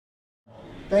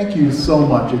Thank you so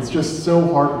much. It's just so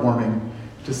heartwarming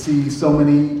to see so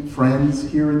many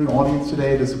friends here in the audience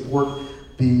today to support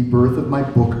the birth of my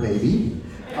book baby.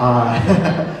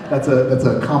 That's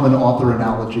a common author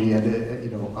analogy,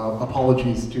 and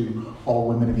apologies to all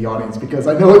women in the audience because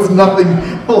I know it's nothing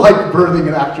like birthing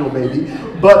an actual baby,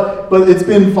 but it's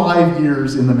been 5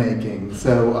 years in the making.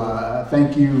 So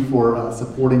thank you for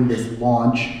supporting this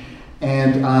launch.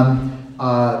 And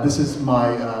this is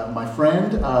my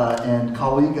friend and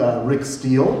colleague Rick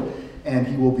Steele, and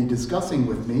he will be discussing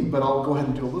with me. But I'll go ahead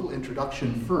and do a little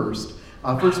introduction first.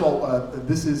 First of all,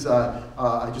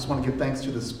 I just want to give thanks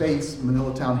to the space,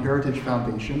 Manilatown Heritage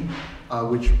Foundation,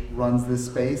 which runs this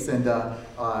space, and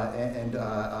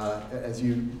as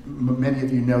many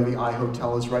of you know, the I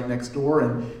Hotel is right next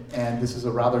door, and this is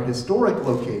a rather historic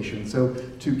location. So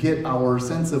to get our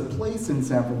sense of place in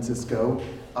San Francisco,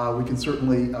 we can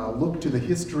certainly look to the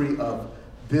history of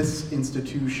this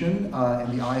institution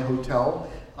and the I Hotel,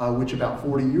 which about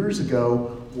 40 years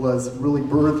ago was really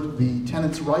birthed the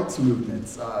tenants' rights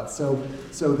movements. So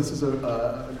this is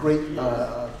a great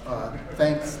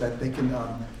thanks that they can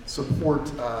support,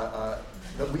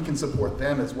 that we can support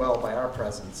them as well by our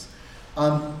presence.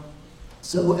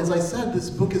 So as I said, this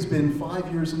book has been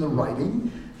 5 years in the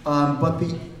writing, but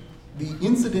the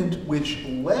incident which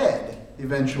led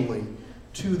eventually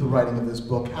to the writing of this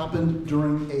book happened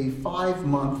during a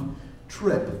 5-month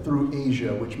trip through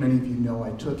Asia, which many of you know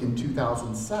I took in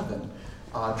 2007,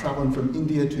 traveling from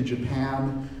India to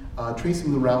Japan,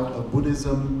 tracing the route of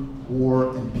Buddhism,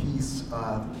 war, and peace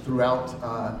throughout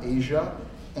Asia,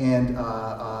 and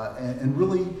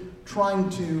really trying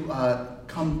to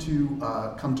come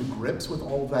to grips with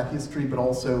all of that history, but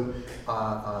also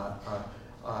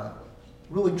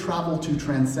really travel to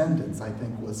transcendence. I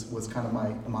think was kind of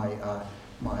my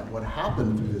what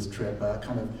happened through this trip,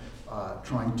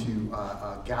 trying to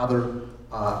gather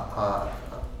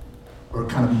or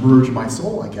kind of merge my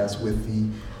soul, I guess, with the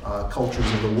cultures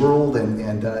of the world,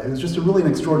 and it was just really an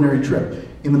extraordinary trip.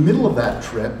 In the middle of that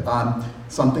trip,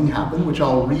 something happened, which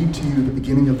I'll read to you at the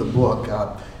beginning of the book,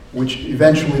 which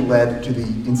eventually led to the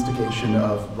instigation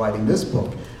of writing this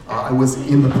book. I was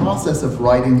in the process of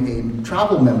writing a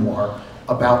travel memoir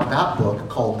about that book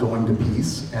called Going to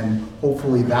Peace, and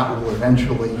hopefully that will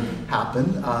eventually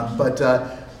happen.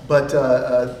 But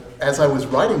as I was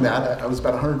writing that, I was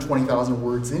about 120,000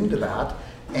 words into that,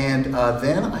 and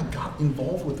then I got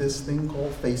involved with this thing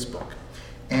called Facebook.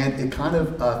 And it kind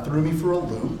of threw me for a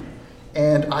loop,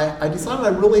 and I decided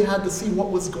I really had to see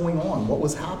what was going on, what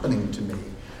was happening to me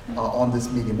on this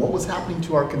medium, what was happening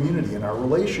to our community and our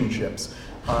relationships.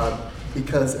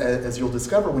 Because as you'll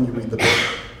discover when you read the book,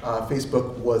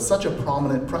 Facebook was such a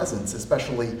prominent presence,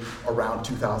 especially around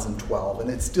 2012, and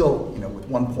it's still, with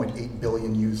 1.8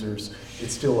 billion users,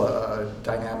 it's still a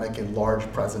dynamic and large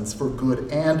presence for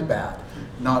good and bad.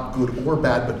 Not good or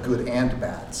bad, but good and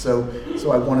bad. So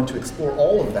I wanted to explore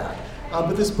all of that.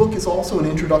 But this book is also an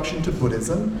introduction to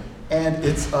Buddhism, and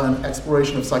it's an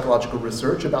exploration of psychological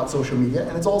research about social media,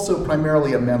 and it's also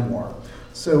primarily a memoir.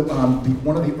 So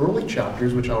one of the early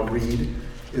chapters, which I'll read,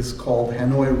 is called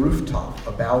Hanoi Rooftop,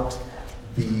 about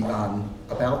the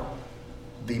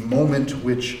moment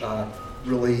which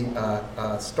really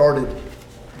started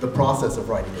the process of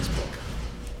writing this book.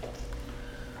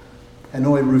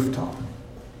 Hanoi Rooftop.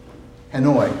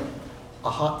 Hanoi, a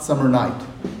hot summer night,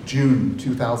 June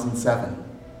 2007.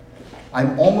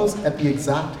 I'm almost at the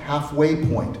exact halfway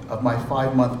point of my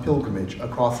 5-month pilgrimage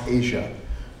across Asia,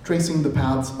 tracing the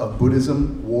paths of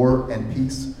Buddhism, war, and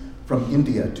peace from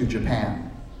India to Japan.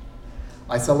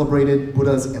 I celebrated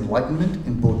Buddha's enlightenment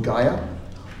in Bodh Gaya,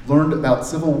 learned about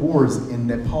civil wars in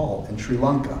Nepal and Sri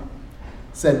Lanka,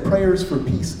 said prayers for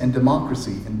peace and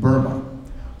democracy in Burma,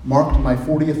 marked my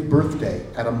 40th birthday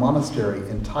at a monastery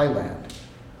in Thailand,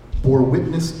 bore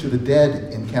witness to the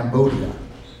dead in Cambodia,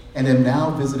 and am now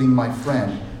visiting my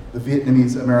friend, the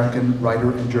Vietnamese-American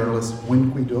writer and journalist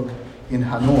Nguyen Quy Duc, in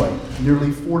Hanoi,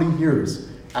 nearly 40 years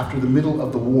after the middle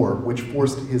of the war, which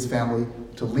forced his family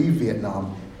to leave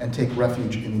Vietnam and take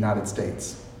refuge in the United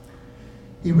States.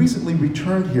 He recently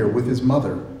returned here with his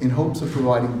mother in hopes of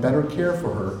providing better care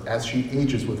for her as she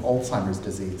ages with Alzheimer's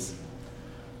disease.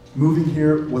 Moving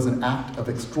here was an act of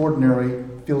extraordinary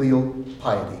filial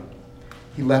piety.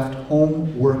 He left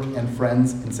home, work, and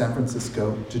friends in San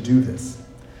Francisco to do this.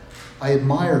 I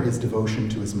admire his devotion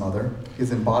to his mother,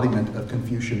 his embodiment of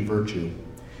Confucian virtue.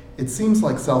 It seems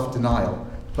like self-denial,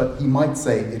 but he might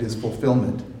say it is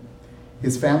fulfillment.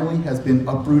 His family has been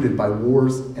uprooted by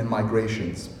wars and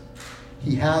migrations.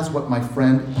 He has what my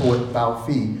friend, poet Bao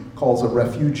Phi, calls a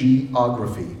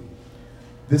refugeeography.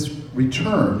 This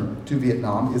return to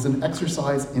Vietnam is an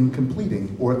exercise in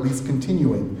completing, or at least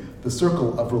continuing, the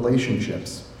circle of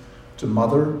relationships to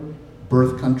mother,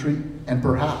 birth country, and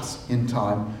perhaps, in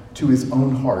time, to his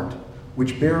own heart,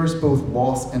 which bears both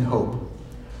loss and hope.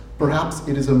 Perhaps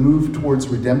it is a move towards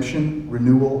redemption,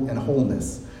 renewal, and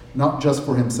wholeness, not just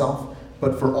for himself,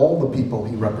 but for all the people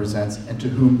he represents and to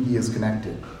whom he is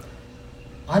connected.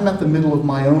 I'm at the middle of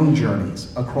my own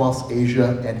journeys across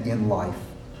Asia and in life.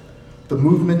 The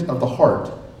movement of the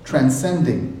heart,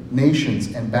 transcending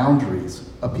nations and boundaries,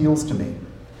 appeals to me.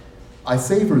 I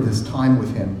savor this time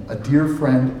with him, a dear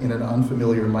friend in an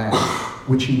unfamiliar land,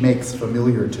 which he makes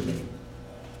familiar to me.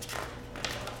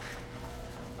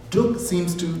 Jung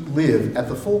seems to live at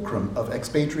the fulcrum of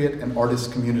expatriate and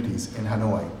artist communities in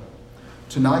Hanoi.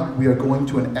 Tonight, we are going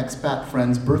to an expat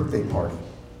friend's birthday party.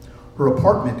 Her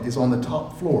apartment is on the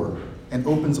top floor and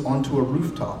opens onto a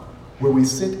rooftop where we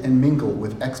sit and mingle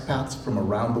with expats from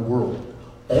around the world,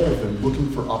 all of them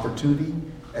looking for opportunity,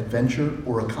 adventure,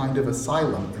 or a kind of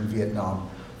asylum in Vietnam,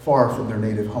 far from their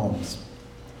native homes.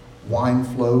 Wine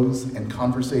flows and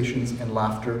conversations and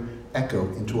laughter echo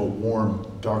into a warm,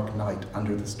 dark night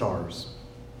under the stars.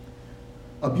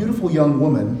 A beautiful young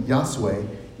woman, Yasue,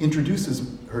 introduces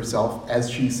herself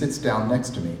as she sits down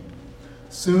next to me.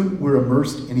 Soon we're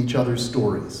immersed in each other's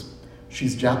stories.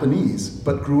 She's Japanese,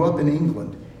 but grew up in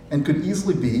England, and could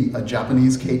easily be a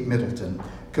Japanese Kate Middleton,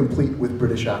 complete with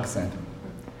British accent.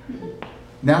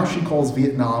 Now she calls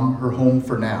Vietnam her home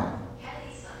for now.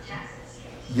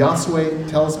 Yasue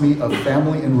tells me of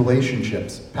family and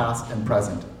relationships, past and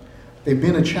present. They've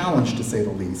been a challenge, to say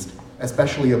the least,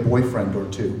 especially a boyfriend or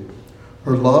two.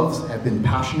 Her loves have been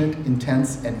passionate,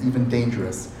 intense, and even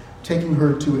dangerous, taking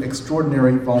her to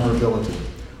extraordinary vulnerability,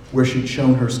 where she'd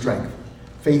shown her strength,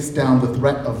 faced down the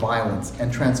threat of violence,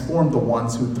 and transformed the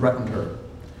ones who threatened her.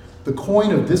 The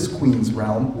coin of this queen's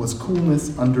realm was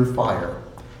coolness under fire.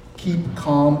 Keep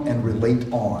calm and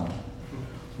relate on.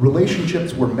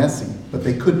 Relationships were messy, but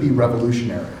they could be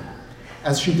revolutionary.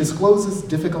 As she discloses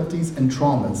difficulties and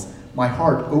traumas, my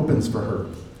heart opens for her.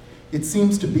 It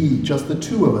seems to be just the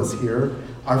two of us here,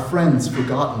 our friends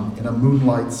forgotten in a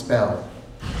moonlight spell.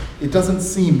 It doesn't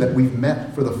seem that we've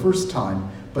met for the first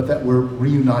time, but that we're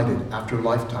reunited after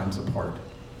lifetimes apart.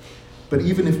 But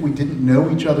even if we didn't know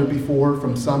each other before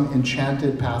from some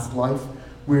enchanted past life,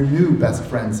 we're new best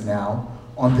friends now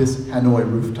on this Hanoi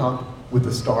rooftop with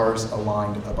the stars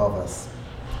aligned above us.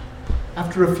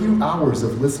 After a few hours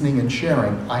of listening and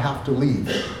sharing, I have to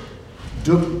leave.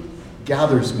 Duc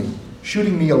gathers me,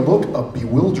 shooting me a look of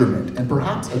bewilderment and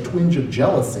perhaps a twinge of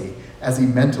jealousy as he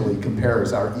mentally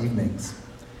compares our evenings.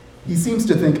 He seems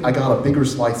to think I got a bigger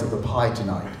slice of the pie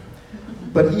tonight.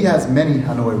 But he has many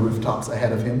Hanoi rooftops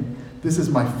ahead of him. This is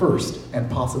my first and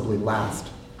possibly last.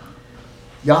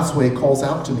 Yasue calls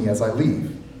out to me as I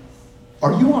leave.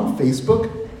 "Are you on Facebook?"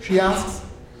 she asks.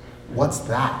 "What's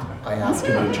that?" I ask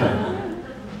in return.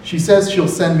 She says she'll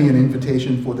send me an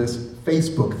invitation for this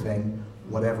Facebook thing,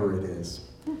 whatever it is.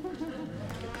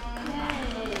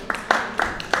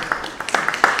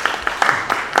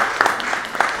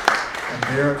 And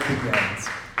there it begins.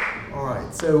 All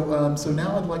right, so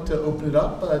now I'd like to open it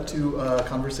up to a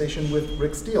conversation with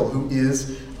Rick Steele, who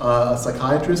is a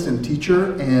psychiatrist and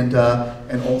teacher, and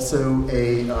also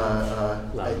a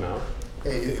loudmouth.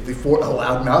 A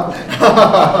loudmouth,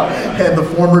 and the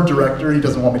former director, he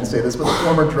doesn't want me to say this, but the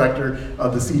former director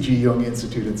of the C.G. Jung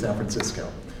Institute in San Francisco.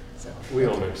 So, we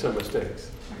all make some mistakes.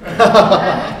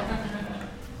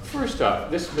 First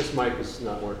off, this mic is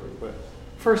not working, but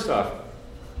first off,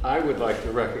 I would like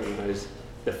to recognize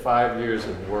the 5 years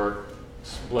of work,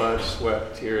 blood,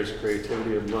 sweat, tears,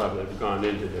 creativity, and love that have gone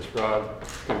into this. Rob,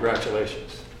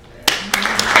 congratulations.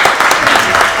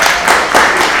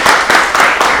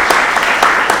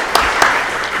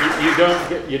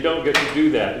 You don't get to do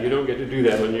that. You don't get to do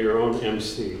that when you're your own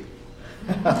MC.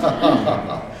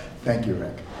 Thank you,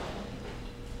 Rick.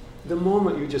 The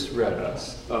moment you just read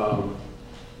us,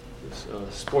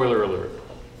 spoiler alert,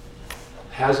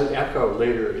 has an echo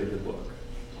later in the book.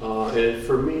 And it,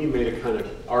 for me, made a kind of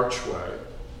archway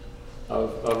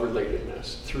of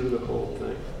relatedness through the whole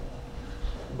thing.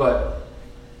 But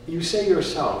you say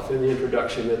yourself in the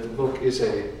introduction that the book is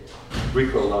a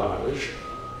bricolage.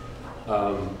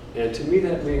 And to me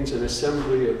that means an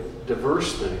assembly of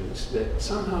diverse things that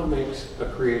somehow makes a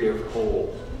creative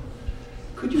whole.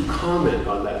 Could you comment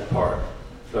on that part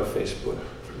of Facebuddha?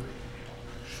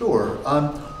 Sure.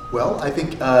 Well, I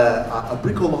think a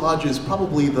bricolage is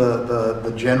probably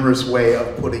the generous way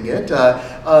of putting it,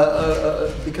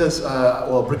 because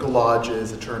bricolage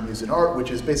is a term used in art,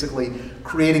 which is basically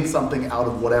creating something out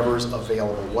of whatever's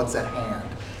available, what's at hand.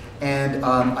 And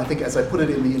I think, as I put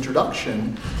it in the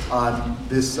introduction,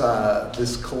 this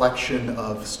collection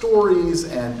of stories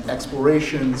and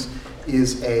explorations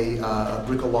is a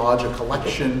bricolage, a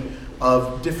collection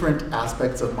of different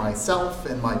aspects of myself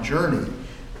and my journey.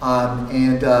 I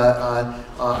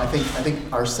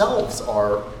think ourselves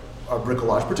are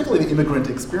bricolage, particularly the immigrant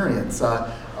experience.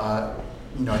 I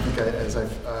think as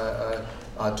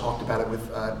I've talked about it with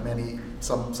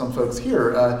some folks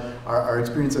here, our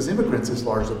experience as immigrants is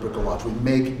largely bricolage. We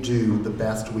make do the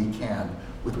best we can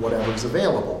with whatever's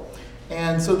available.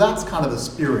 And so that's kind of the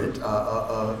spirit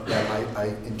that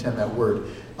I intend that word.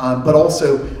 But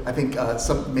also, I think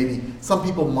some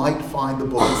people might find the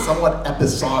book somewhat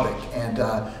episodic and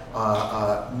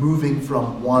moving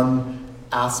from one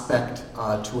aspect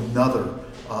to another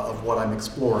of what I'm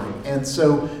exploring. And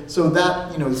so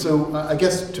I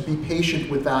guess to be patient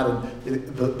with that, and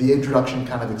the introduction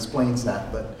kind of explains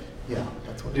that, but yeah,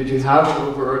 that's what. Did you have an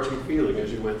overarching feeling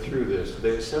as you went through this? Did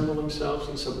they assemble themselves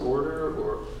in some order,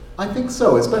 or? I think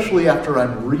so, especially after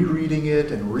I'm rereading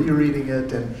it, and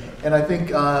I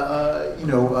think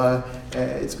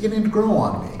it's beginning to grow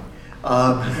on me.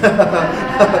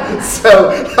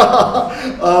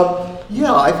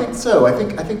 Yeah, I think so. I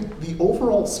think the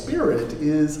overall spirit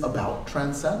is about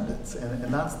transcendence,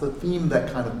 and that's the theme that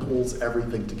kind of pulls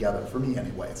everything together for me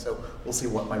anyway. So we'll see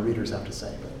what my readers have to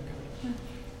say.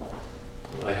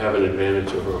 I have an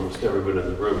advantage over almost everyone in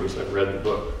the room because I've read the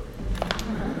book.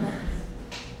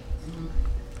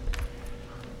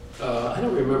 I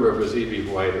don't remember if it was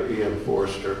E.B. White or E.M.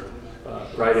 Forster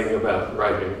writing about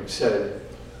writing said,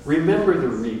 "Remember the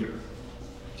reader."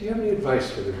 Do you have any advice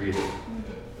for the reader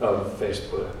of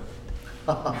Facebuddha?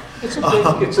 It's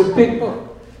a big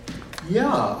book.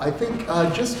 Yeah, I think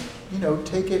just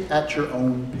take it at your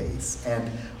own pace. And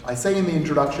I say in the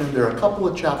introduction there are a couple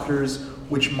of chapters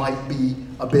which might be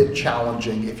a bit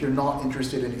challenging if you're not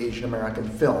interested in Asian American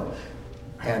film.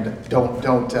 And don't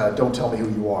tell me who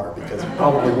you are, because you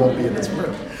probably won't be in this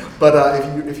room. But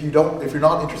if you're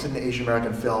not interested in Asian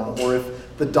American film, or if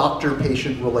the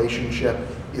doctor-patient relationship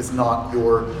is not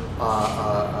your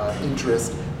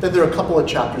interest, then there are a couple of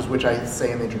chapters which I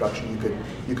say in the introduction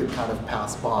you could kind of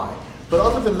pass by. But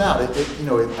other than that,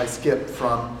 I skip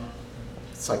from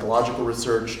psychological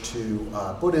research to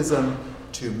Buddhism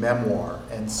to memoir,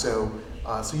 and so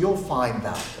you'll find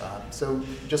that. So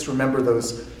just remember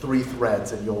those three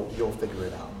threads, and you'll figure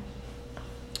it out.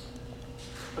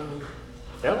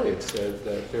 Eliot said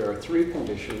that there are three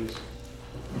conditions.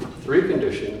 Live in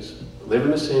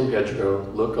the same hedgerow,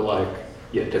 look alike,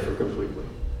 yet differ completely.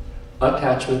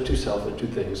 Attachment to self and to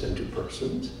things and to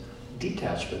persons.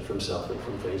 Detachment from self and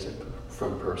from things and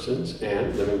from persons.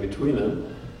 And, living between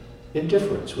them,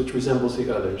 indifference, which resembles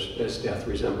the others as death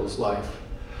resembles life.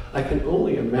 I can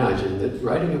only imagine that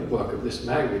writing a book of this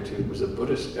magnitude was a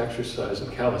Buddhist exercise in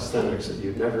calisthenics that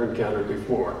you'd never encountered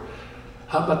before.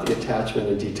 How about the attachment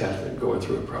and detachment going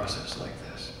through a process like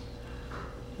this?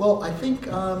 Well, I think,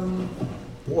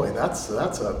 boy, that's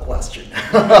a question.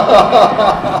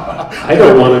 I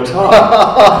don't want to talk.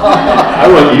 I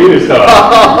want you to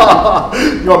talk.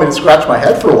 You want me to scratch my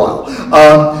head for a while?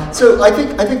 So I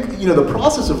think the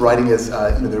process of writing is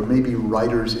there may be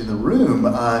writers in the room.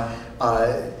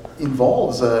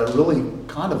 Involves really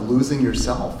kind of losing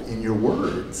yourself in your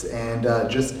words and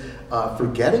just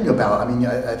forgetting about.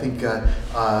 I think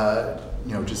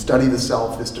to study the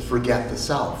self is to forget the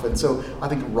self, and so I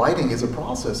think writing is a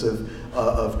process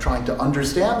of trying to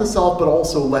understand the self, but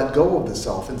also let go of the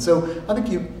self. And so I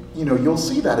think you'll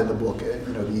see that in the book.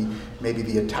 Maybe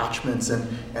the attachments and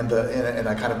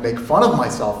I kind of make fun of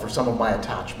myself for some of my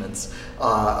attachments,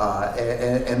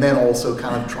 and then also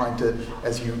kind of trying to,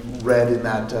 as you read in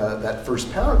that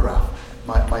first paragraph,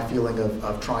 my feeling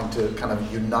of trying to kind of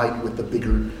unite with the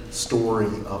bigger story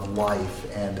of life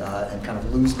and kind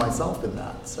of lose myself in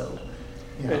that. So,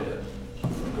 yeah.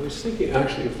 I was thinking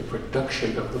actually of the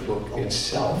production of the book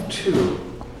itself too.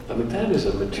 That is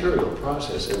a material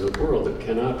process in the world that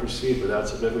cannot proceed without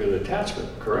significant attachment,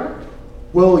 correct?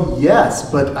 Well, yes,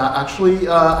 but actually,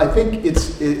 I think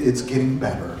it's getting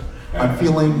better. I'm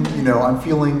feeling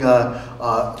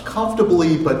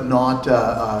comfortably, but not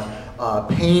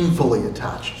painfully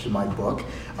attached to my book.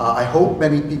 I hope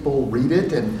many people read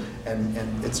it and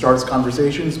it starts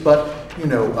conversations. But you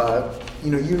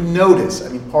notice.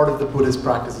 Part of the Buddhist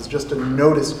practice is just to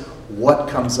notice what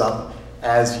comes up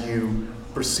as you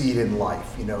proceed in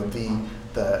life.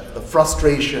 The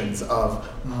frustrations of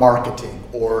marketing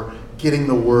or getting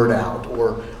the word out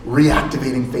or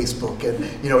reactivating Facebook, and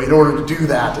in order to do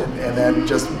that, and then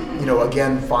just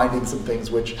again finding some things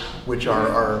which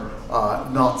are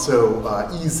not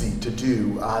so easy to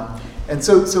do, And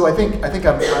so I think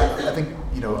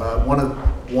you know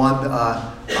one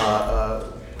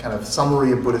kind of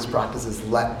summary of Buddhist practice is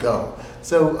let go.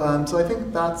 So I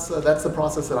think that's the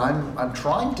process that I'm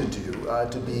trying to do,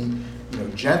 to be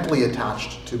gently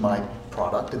attached to my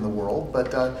product in the world,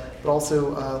 but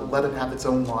also let it have its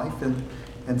own life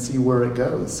and see where it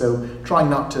goes. So trying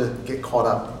not to get caught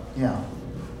up. Yeah.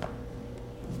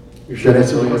 You sure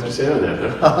that's all you have to say on that,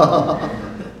 huh?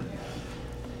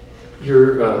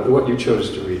 What you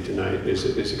chose to read tonight is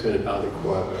a kind of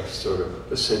aliquot, sort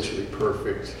of essentially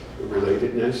perfect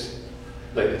relatedness.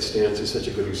 Like it stands as such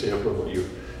a good example of what you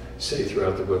say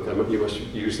throughout the book. You must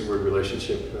use the word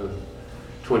relationship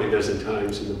 20 dozen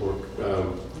times in the book.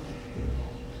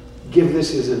 Give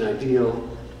this as an ideal.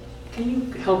 Can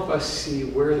you help us see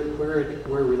where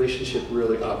relationship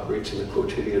really operates in the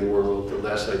quotidian world, the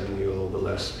less ideal, the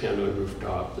less hand on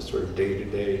rooftop, the sort of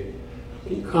day-to-day?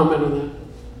 Can you comment on that?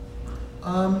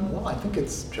 Well, I think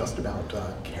it's just about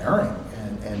caring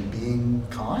and being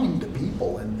kind to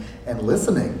people and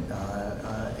listening.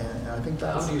 And I think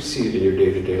that's... How do you see it in your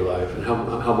day-to-day life, and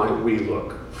how might we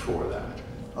look for that?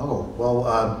 Oh, well,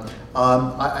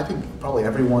 I think probably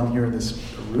everyone here in this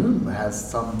room has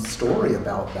some story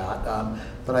about that.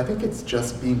 But I think it's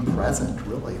just being present,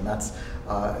 really. And that's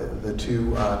the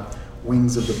two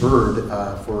wings of the bird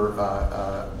for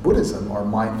Buddhism are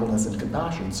mindfulness and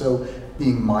compassion. So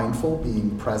being mindful,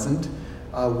 being present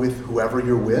with whoever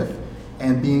you're with,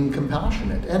 and being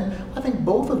compassionate. And I think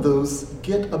both of those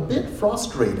get a bit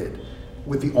frustrated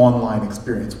with the online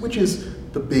experience, which is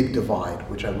the big divide,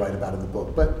 which I write about in the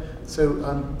book. But so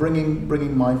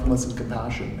bringing mindfulness and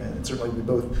compassion, and certainly we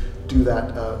both do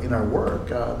that in our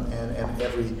work, and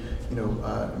every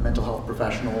mental health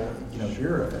professional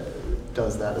here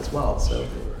does that as well. So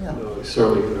yeah, no,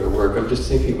 certainly in our work. I'm just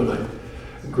thinking when I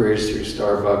graze through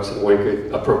Starbucks and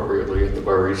wink appropriately at the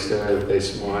barista, and they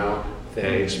smile.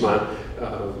 Is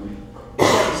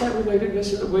that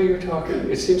relatedness in the way you're talking?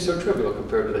 It seems so trivial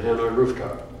compared to the hand on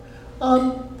rooftop.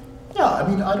 Yeah, I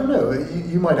mean, I don't know.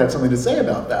 You might have something to say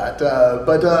about that,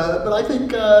 but I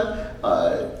think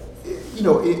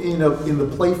in the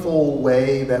playful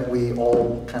way that we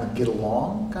all kind of get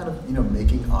along, kind of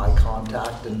making eye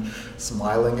contact and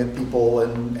smiling at people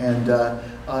and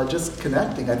just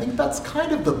connecting. I think that's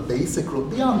kind of the basic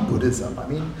beyond Buddhism. I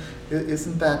mean,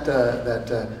 isn't that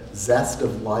zest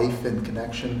of life and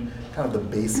connection kind of the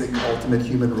basic ultimate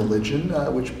human religion,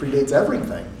 which predates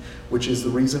everything? Which is the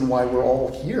reason why we're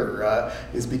all here,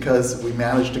 is because we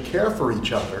managed to care for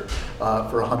each other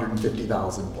for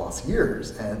 150,000 plus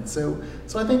years. And so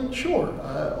I think, sure,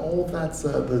 all of that's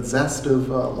the zest of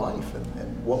life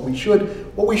and what we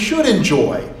should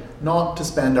enjoy, not to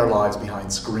spend our lives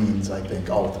behind screens, I think,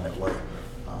 ultimately.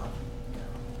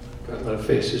 Got a lot of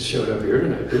faces showed up here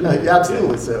tonight, didn't they?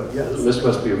 Absolutely so, yes. This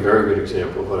must be a very good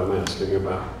example of what I'm asking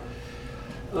about.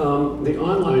 The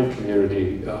online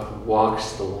community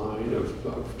walks the line of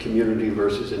community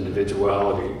versus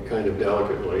individuality kind of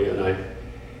delicately, and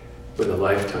with a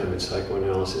lifetime in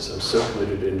psychoanalysis, I'm so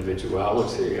committed to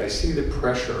individuality. I see the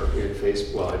pressure in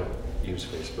Facebook, well, I use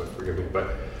Facebook, forgive me,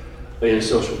 but in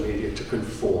social media to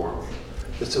conform.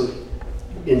 So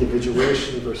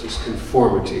individuation versus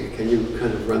conformity. Can you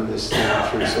kind of run this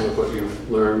through some of what you've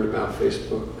learned about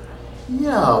Facebook?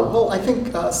 Yeah, well, I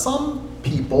think some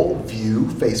people view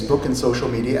Facebook and social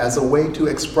media as a way to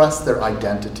express their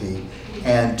identity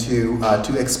and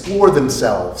to explore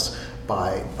themselves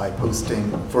by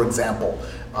posting, for example,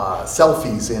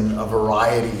 selfies in a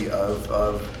variety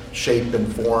of shape and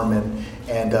form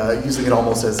and using it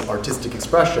almost as artistic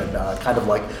expression, kind of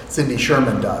like Cindy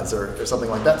Sherman does or something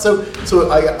like that.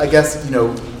 So I guess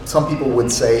some people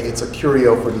would say it's a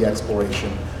curio for the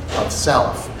exploration of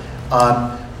self.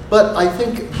 But I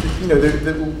think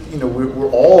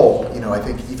we're all I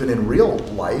think even in real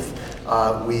life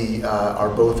we are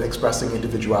both expressing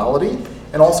individuality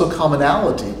and also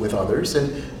commonality with others,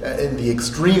 and the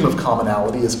extreme of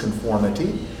commonality is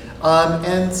conformity,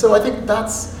 and so I think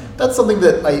that's something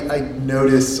that I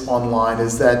notice online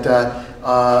is that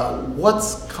what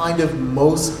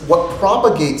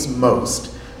propagates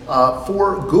most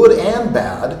for good and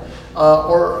bad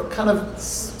are kind of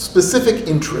specific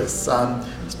interests.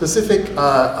 Specific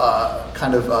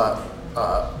kind of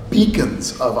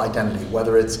beacons of identity,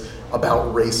 whether it's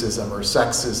about racism or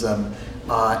sexism,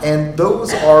 and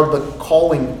those are the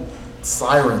calling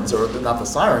sirens, or not the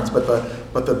sirens, but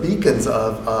the beacons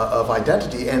of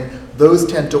identity, and those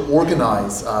tend to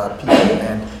organize people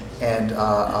and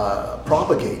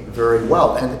propagate very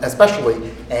well, and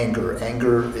especially anger.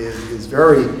 Anger is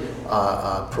very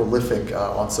prolific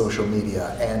on social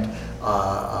media, and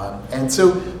And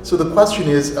so the question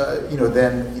is,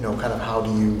 kind of how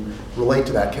do you relate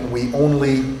to that? Can we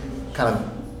only kind of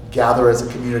gather as a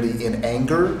community in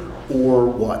anger, or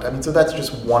what? I mean, so that's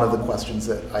just one of the questions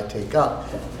that I take up.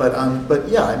 But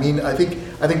yeah, I mean, I think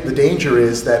the danger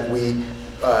is that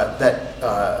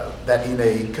that in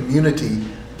a community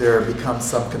there becomes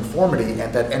some conformity,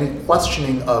 and that any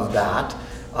questioning of that,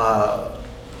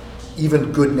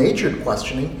 even good-natured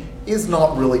questioning, is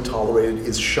not really tolerated,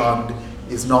 is shunned,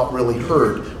 is not really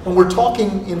heard. When we're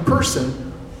talking in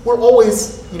person, we're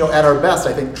always, at our best,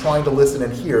 I think, trying to listen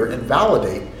and hear and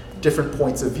validate different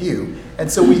points of view.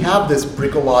 And so we have this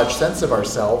bricolage sense of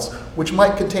ourselves, which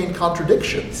might contain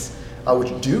contradictions,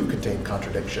 which do contain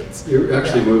contradictions. You're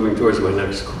actually moving towards my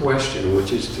next question,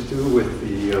 which is to do with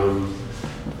the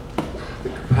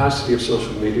capacity of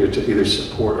social media to either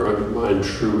support or undermine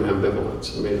true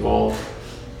ambivalence. I mean, all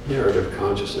narrative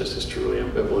consciousness is truly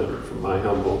ambivalent from my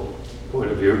humble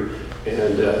point of view.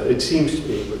 And it seems to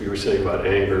me, what you were saying about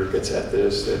anger gets at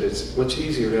this, that it's much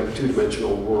easier to have a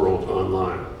two-dimensional world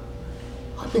online.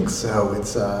 I think so.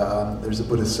 It's there's a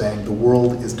Buddhist saying, the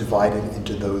world is divided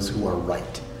into those who are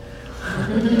right.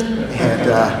 And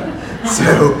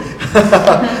so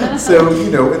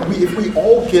if we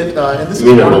all get, and this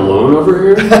you mean I'm alone over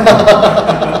here?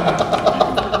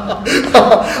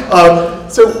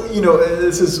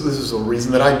 This is a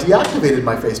reason that I deactivated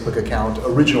my Facebook account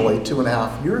originally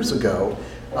 2.5 years ago,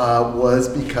 was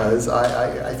because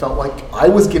I felt like I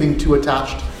was getting too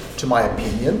attached to my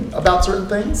opinion about certain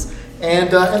things,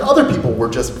 and other people were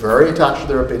just very attached to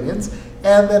their opinions.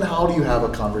 And then how do you have a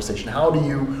conversation? How do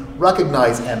you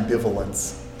recognize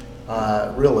ambivalence,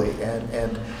 really,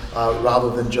 and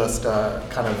rather than just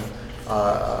I'm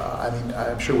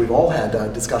sure we've all had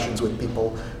discussions with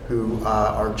people who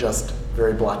are just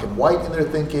very black and white in their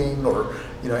thinking, or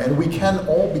and we can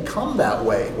all become that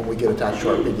way when we get attached to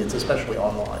our opinions, especially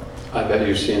online. I bet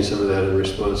you've seen some of that in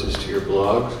responses to your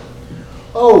blogs.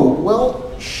 Oh,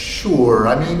 well, sure.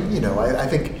 I mean, I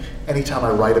think anytime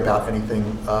I write about anything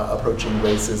approaching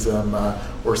racism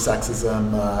or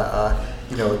sexism,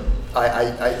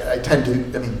 I tend to,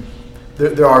 I mean,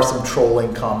 there are some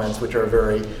trolling comments which are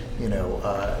very,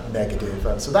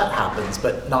 negative. So that happens,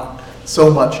 but not so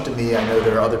much to me. I know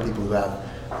there are other people who have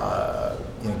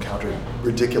encountered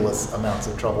ridiculous amounts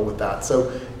of trouble with that.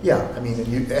 So yeah, I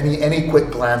mean, any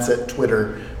quick glance at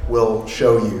Twitter will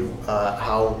show you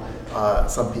how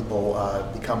some people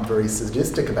become very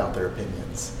sadistic about their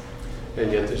opinions.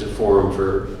 And yet there's a forum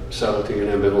for subtlety and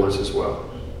ambivalence as well.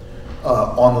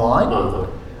 Online? Online.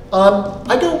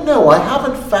 I don't know. I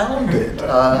haven't found it.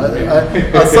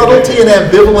 Subtlety and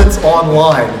ambivalence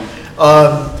online.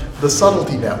 The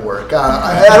Subtlety Network.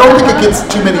 I don't think it gets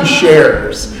too many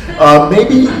shares.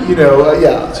 Maybe,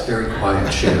 yeah. It's very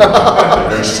quiet share.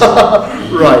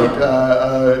 Right.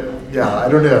 Yeah, I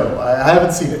don't know. I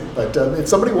haven't seen it. But if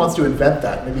somebody wants to invent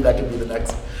that, maybe that could be the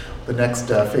next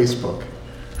Facebook.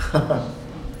 I've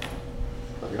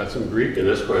got some Greek in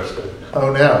this question.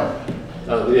 Oh, no.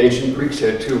 The ancient Greeks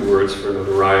had two words for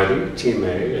notoriety, time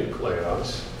and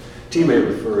kleos. Time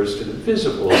refers to the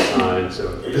visible signs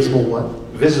of... Visible what?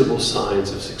 Visible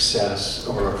signs of success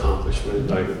or accomplishment.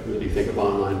 Like when you think of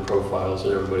online profiles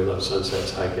and everybody loves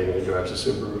sunsets, hiking, and drives a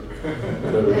Subaru.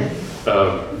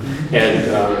 And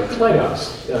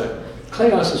kleos.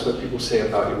 Kleos is what people say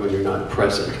about you when you're not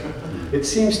present. It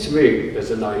seems to me,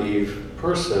 as a naive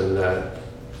person, that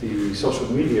the social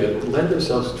media lend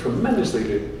themselves tremendously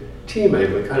to time,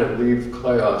 but kind of leave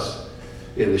kleos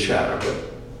in the shadow. But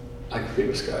I could be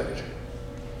misguided.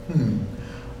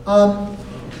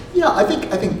 Yeah, I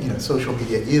think social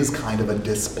media is kind of a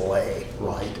display,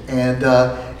 right? And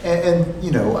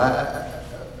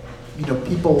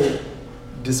people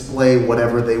display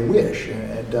whatever they wish,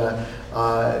 and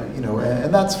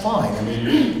that's fine. I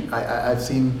mean, I've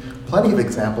seen plenty of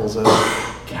examples of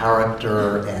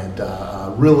character and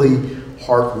really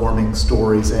heartwarming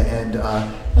stories,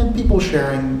 and people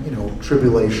sharing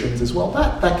tribulations as well.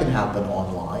 That can happen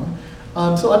online.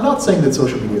 So I'm not saying that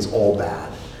social media is all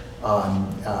bad,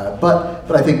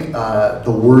 but I think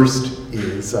the worst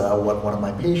is what one of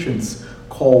my patients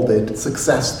called it,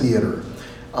 success theater.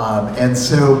 And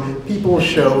so people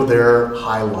show their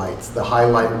highlights, the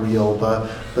highlight reel,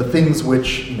 the things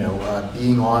which,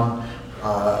 being on,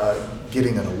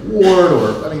 getting an award,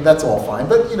 or, I mean, that's all fine.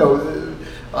 But,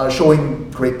 showing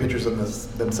great pictures of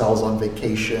themselves on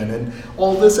vacation and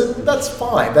all this, and that's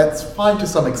fine. That's fine to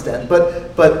some extent.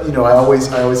 But you know, I always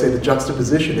say the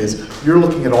juxtaposition is you're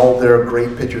looking at all their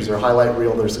great pictures, their highlight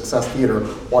reel, their success theater,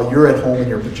 while you're at home in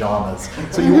your pajamas.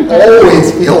 So you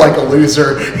always feel like a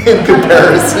loser in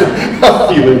comparison.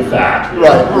 Feeling fat.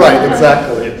 Right,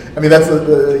 exactly. I mean, that's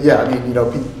yeah. I mean, you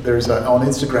know, there's on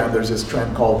Instagram there's this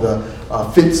trend called the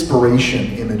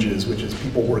fitspiration images, which is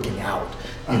people working out.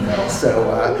 You know, so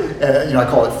you know, I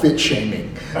call it fit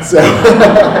shaming. So,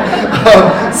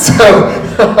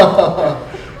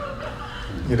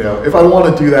 you know, if I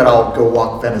want to do that, I'll go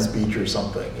walk Venice Beach or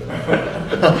something. You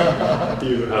know,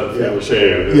 you know how to feel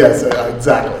ashamed. Yes,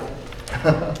 exactly.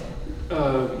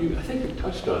 I think you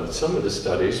touched on some of the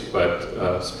studies, but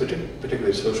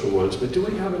particularly social ones. But do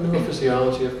we have a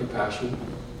neurophysiology of compassion?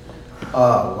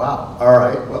 Wow. All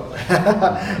right. Well,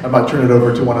 I might turn it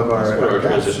over to one of our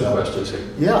transition questions here.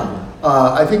 Yeah.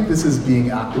 I think this is being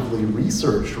actively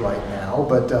researched right now,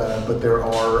 but there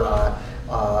are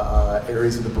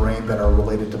areas of the brain that are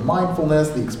related to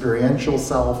mindfulness, the experiential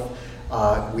self.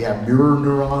 We have mirror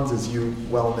neurons, as you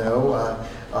well know,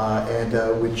 and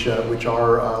which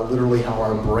are literally how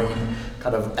our brain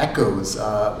kind of echoes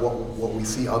what we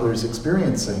see others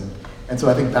experiencing. And so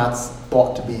I think that's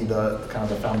thought to be the kind of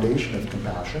the foundation of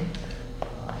compassion.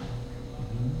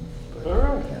 All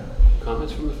right. Yeah.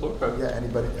 Comments from the floor? Yeah.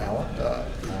 Anybody? Alan?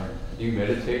 Do you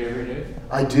meditate every day?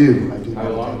 I do. How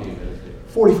meditate. long do you meditate?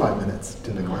 45 minutes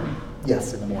typically. In the morning?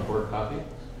 Yes, in the morning. Before coffee?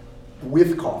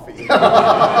 With coffee.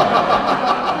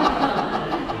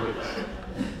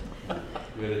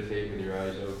 Meditate with your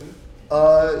eyes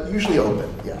open? Usually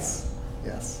open. Yes.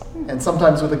 Yes. And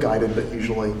sometimes with a guided, but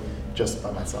usually just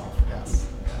by myself. Yes.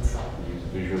 Use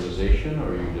visualization,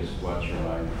 or you just watch your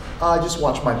mind? I just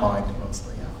watch my mind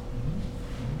mostly.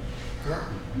 Yeah.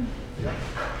 Yeah.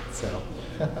 So.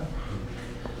 I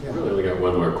really only got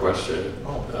one more question.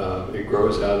 Oh. It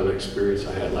grows out of an experience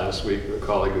I had last week with a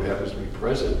colleague who happens to be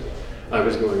present. I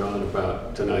was going on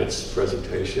about tonight's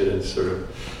presentation and sort of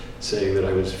saying that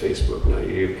I was Facebook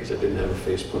naive because I didn't have a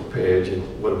Facebook page, and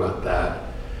what about that?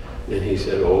 And he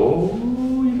said, oh,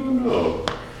 you don't know.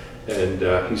 And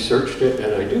he searched it,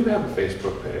 and I do have a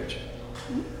Facebook page.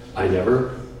 I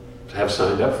never have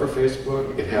signed up for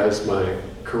Facebook. It has my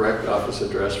correct office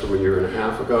address from 1.5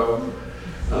 years ago,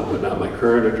 but not my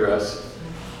current address.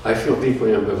 I feel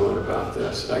deeply ambivalent about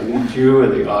this. I need you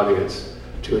and the audience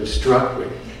to instruct me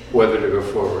whether to go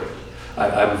forward.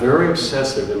 I'm very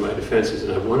obsessive in my defenses,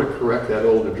 and I want to correct that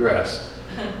old address,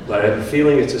 but I have a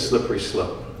feeling it's a slippery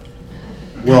slope.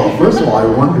 Well, first of all, I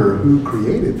wonder who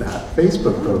created that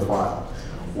Facebook profile.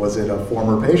 Was it a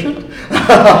former patient?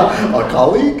 A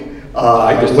colleague?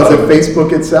 Was it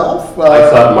Facebook itself? I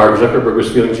thought Mark Zuckerberg was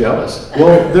feeling jealous.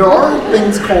 Well, there are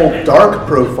things called dark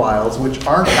profiles, which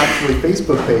aren't actually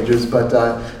Facebook pages, but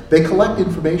they collect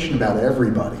information about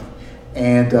everybody.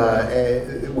 And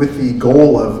with the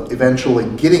goal of eventually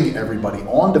getting everybody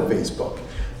onto Facebook.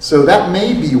 So that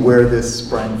may be where this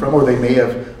sprang from, or they may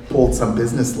have pulled some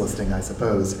business listing, I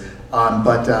suppose.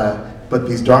 But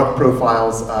these dark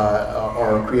profiles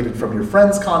are created from your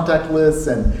friends' contact lists,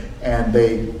 and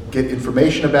they get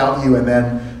information about you and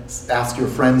then ask your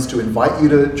friends to invite you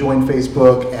to join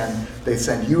Facebook, and they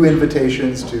send you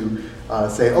invitations to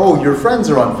say, oh, your friends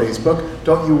are on Facebook,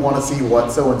 don't you want to see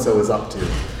what so-and-so is up to?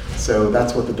 So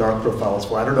that's what the dark profile is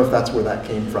for. I don't know if that's where that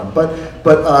came from, but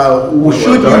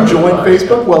should you join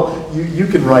Facebook? Well, you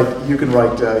can write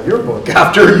your book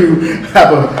after you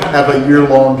have a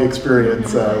year-long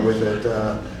experience with it.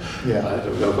 Yeah. I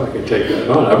don't know if I can take that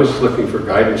on. I was just looking for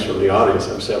guidance from the audience.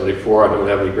 I'm 74. I don't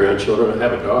have any grandchildren. I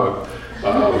have a dog.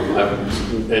 I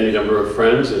have any number of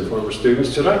friends and former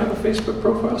students. Should I have a Facebook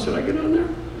profile? Should I get on there?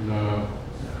 No.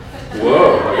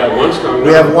 Whoa! I got one strong.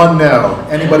 We have one no.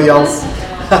 Anybody else?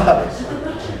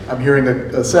 I'm hearing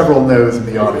several no's in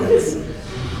the audience.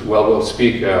 Well, we'll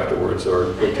speak afterwards,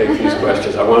 or we'll take these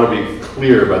questions. I want to be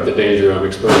clear about the danger I'm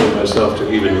exposing myself to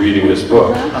even reading this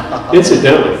book.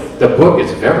 Incidentally, the book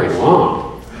is very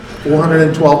long.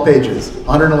 412 pages,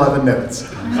 111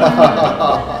 notes.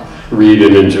 Read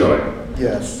and enjoy.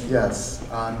 Yes, yes.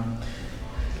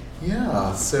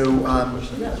 Yeah, so,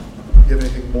 yeah. You have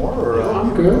anything more? Or,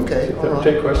 I'm good. Okay, all right.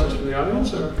 Take questions from the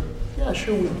audience, or? Yeah,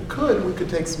 sure, we could. We could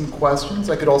take some questions.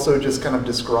 I could also just kind of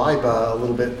describe a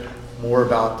little bit more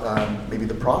about maybe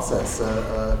the process.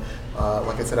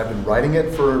 Like I said, I've been writing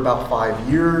it for about 5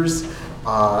 years,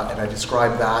 and I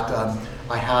described that.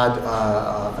 I had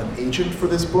an agent for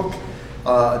this book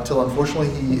until unfortunately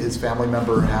his family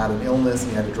member had an illness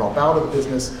and he had to drop out of the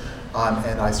business,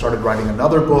 and I started writing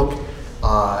another book.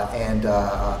 and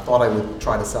thought I would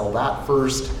try to sell that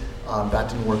first. That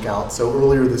didn't work out. So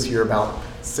earlier this year, about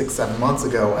 6-7 months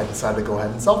ago, I decided to go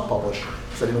ahead and self-publish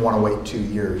because I didn't want to wait 2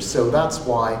 years. So that's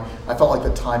why I felt like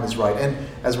the time is right. And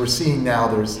as we're seeing now,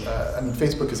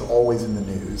 Facebook is always in the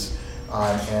news.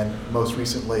 And most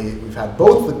recently, we've had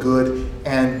both the good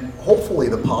and hopefully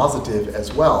the positive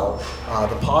as well.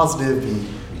 The positive,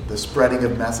 the spreading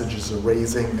of messages, the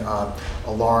raising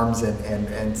alarms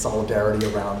and solidarity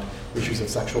around issues of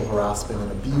sexual harassment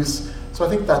and abuse. So I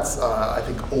think that's,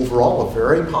 overall a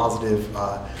very positive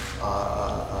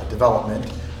development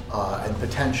and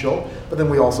potential. But then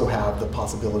we also have the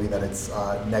possibility that it's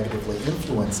negatively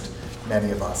influenced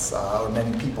many of us, or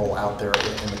many people out there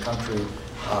in the country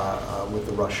with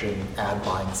the Russian ad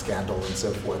buying scandal and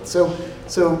so forth. So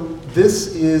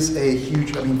this is a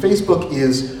huge, Facebook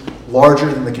is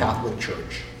larger than the Catholic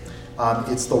Church.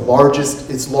 It's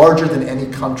larger than any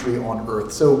country on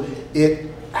earth. So it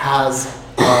has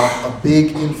a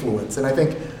big influence. And I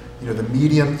think, the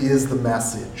medium is the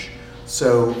message.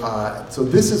 So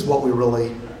this is what we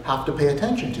really have to pay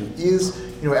attention to is,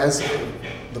 as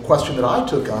the question that I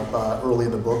took up early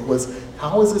in the book was,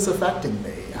 how is this affecting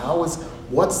me?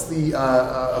 What's the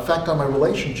effect on my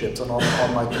relationships and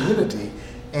on my community?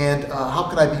 And how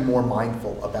can I be more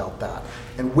mindful about that?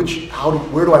 And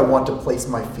where do I want to place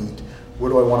my feet? Where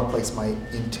do I want to place my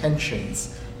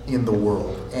intentions in the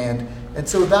world? And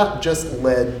so that just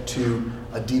led to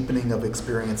a deepening of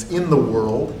experience in the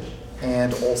world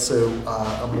and also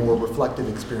a more reflective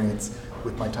experience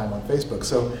with my time on Facebook.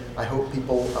 So I hope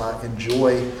people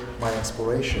enjoy my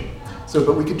exploration.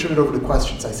 But we can turn it over to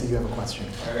questions. I see you have a question.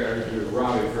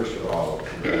 Ravi, first of all,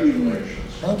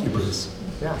 congratulations. Thank you, Bruce.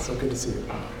 Yeah, so good to see you.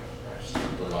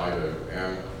 I'm delighted.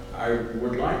 And I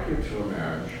would like you to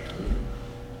imagine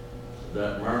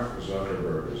that Mark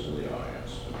Zuckerberg is in the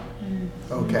audience.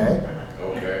 Okay.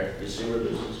 Okay, you see where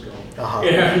this is going? Uh-huh.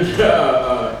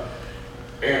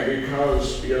 And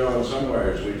because, in some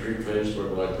ways we treat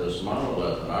Facebook like this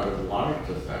monolith, and I would like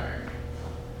to think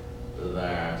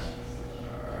that,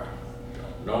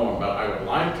 no one, but I would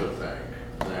like to think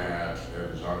that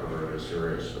Zuckerberg is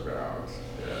serious about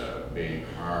being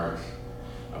part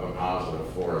of a positive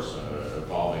force in an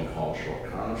evolving cultural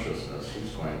consciousness.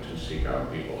 He's going to seek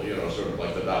out people, sort of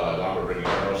like the Dalai Lama bringing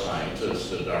neuroscientists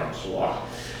to Dharma Salon.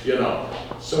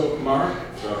 So Mark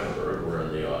Zuckerberg, we're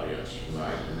in the audience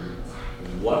tonight.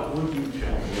 What would you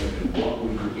tell him and what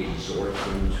would you exhort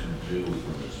him to do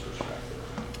from this perspective?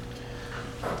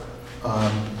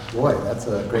 Boy, that's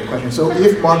a great question. So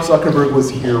if Mark Zuckerberg was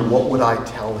here, what would I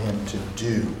tell him to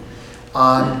do?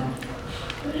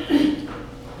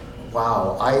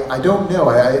 Wow, I don't know.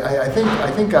 I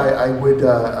think I would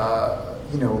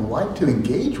like to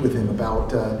engage with him about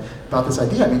this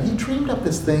idea. He dreamed up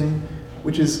this thing,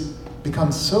 which has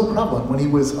become so prevalent when he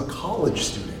was a college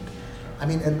student.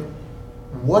 And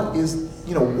what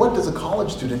does a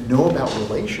college student know about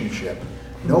relationship,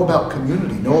 know about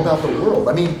community, know about the world?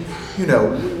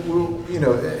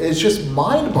 It's just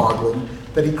mind-boggling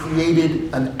that he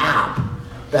created an app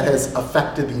that has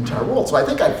affected the entire world. So I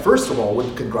think I first of all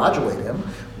would congratulate him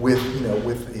with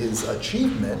his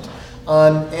achievement,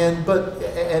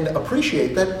 and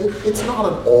appreciate that it's not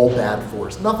an all bad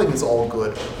force. Nothing is all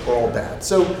good or all bad.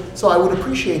 So I would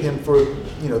appreciate him for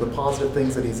the positive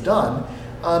things that he's done,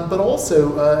 but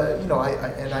also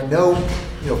I know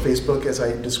Facebook, as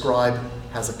I described,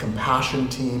 has a compassion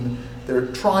team. They're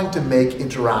trying to make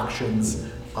interactions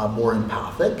more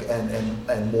empathic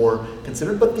and more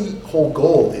considered, but the whole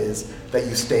goal is that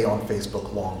you stay on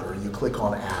Facebook longer, you click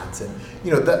on ads, and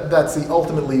that's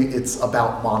ultimately it's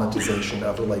about monetization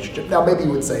of relationship. Now maybe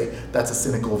you would say that's a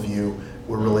cynical view,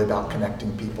 we're really about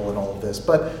connecting people and all of this,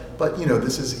 but he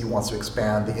wants to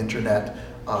expand the internet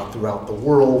throughout the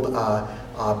world,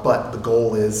 but the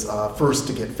goal is first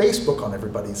to get Facebook on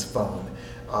everybody's phone,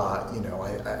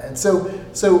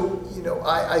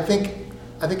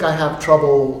 I think I have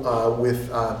trouble with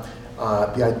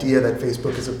the idea that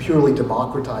Facebook is a purely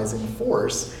democratizing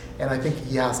force, and I think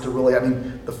he has to really.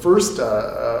 The first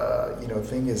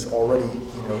thing is already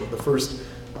the first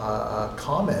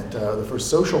comment, the first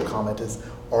social comment is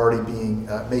already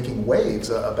making waves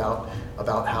about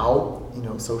how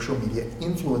social media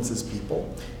influences people,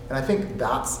 and I think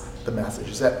that's the message: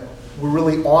 is that we're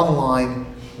really online,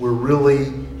 we're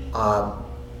really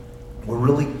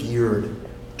geared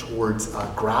towards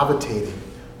gravitating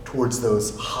towards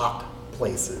those hot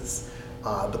places,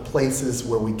 the places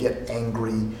where we get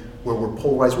angry, where we're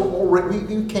polarized.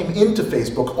 We came into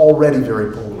Facebook already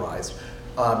very polarized,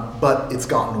 but it's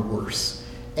gotten worse.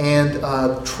 And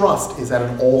trust is at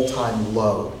an all-time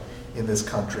low in this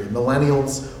country.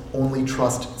 Millennials only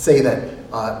say that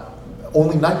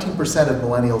only 19% of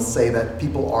millennials say that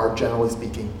people are, generally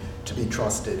speaking, to be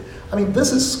trusted. I mean,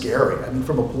 this is scary. I mean,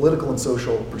 from a political and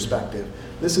social perspective,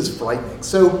 this is frightening.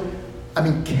 So, I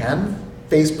mean, can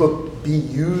Facebook be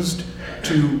used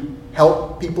to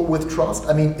help people with trust?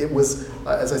 I mean, it was,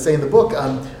 as I say in the book,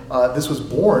 this was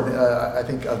born, I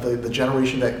think, the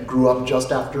generation that grew up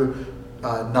just after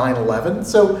 9/11.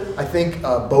 So I think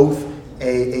both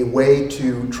a way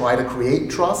to try to create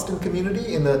trust and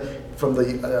community from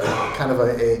the kind of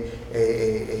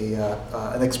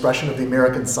an expression of the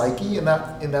American psyche in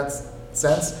that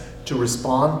sense to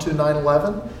respond to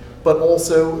 9/11, but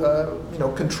also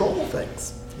control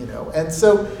things. And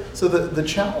so the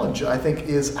challenge, I think,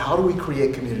 is how do we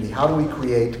create community? How do we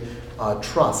create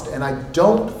trust? And I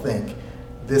don't think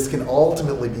this can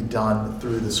ultimately be done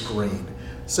through the screen.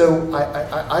 So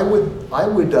I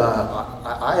would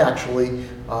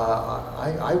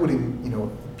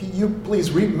you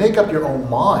please make up your own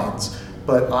minds.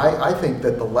 But I think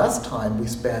that the less time we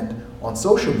spend on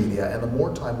social media and the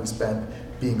more time we spend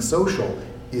being social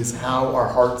is how our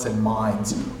hearts and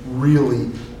minds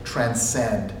really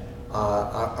transcend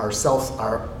our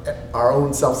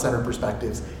own self-centered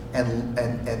perspectives and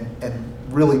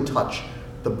really touch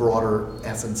the broader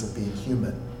essence of being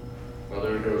human. Well,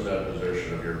 there goes that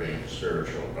position of your being a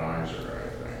spiritual advisor, I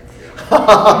think.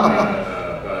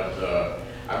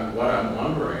 What I'm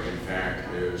wondering, in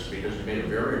fact, is because you made a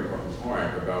very important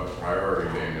point about the priority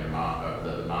being the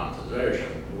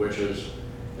monetization, which is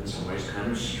in some ways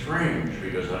kind of strange,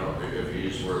 because I don't think if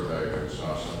he's worth, I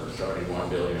saw somewhere $71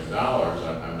 billion,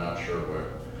 I'm not sure what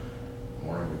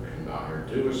more we can out here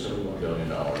do with $71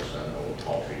 billion, and it will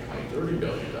probably be $20, $30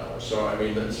 billion. So I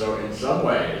mean, so in some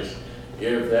ways,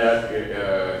 if that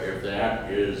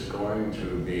is going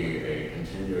to be a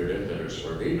continued impetus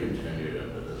or the continued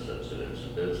impetus as it is a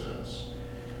business,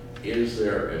 is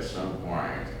there at some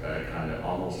point a kind of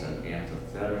almost an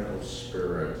antithetical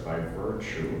spirit by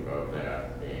virtue of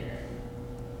that being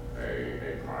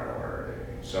a priority?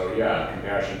 So yeah,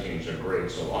 compassion teams are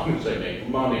great so long as they make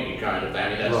money, kind of. I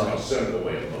mean, that's the most simple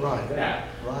way to look at that.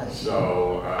 Right.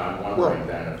 So I'm wondering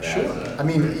then if that's I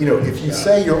mean, if you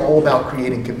say you're all about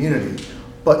creating community,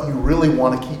 but you really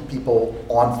want to keep people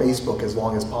on Facebook as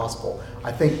long as possible,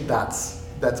 I think that's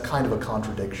kind of a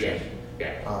contradiction.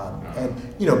 And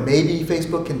maybe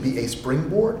Facebook can be a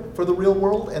springboard for the real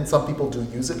world, and some people do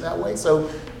use it that way. So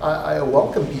I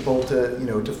welcome people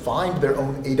to find their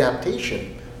own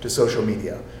adaptation to social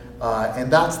media, and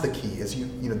that's the key. Is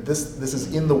this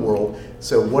is in the world.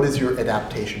 So what is your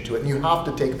adaptation to it? And you have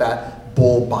to take that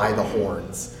bull by the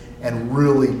horns and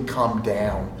really come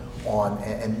down on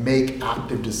and make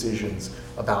active decisions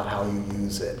about how you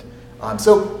use it.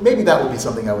 So maybe that would be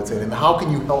something I would say to them. How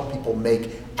can you help people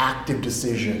make active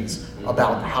decisions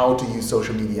about how to use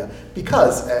social media?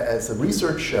 Because as the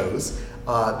research shows,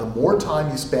 the more time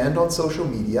you spend on social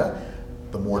media,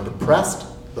 the more depressed,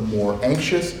 the more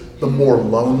anxious, the more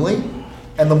lonely,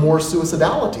 and the more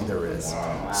suicidality there is.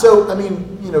 Wow. So, I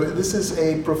mean, this is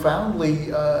a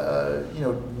profoundly,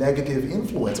 negative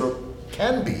influence, or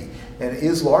can be, and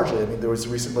is largely. I mean, there was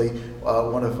recently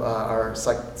one of our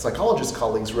psychologist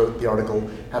colleagues wrote the article,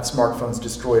 "Have Smartphones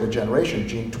Destroyed a Generation?"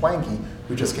 Jean Twenge,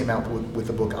 who just came out with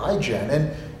the book iGen.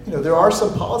 And there are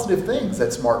some positive things that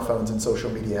smartphones and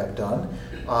social media have done,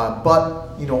 but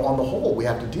on the whole, we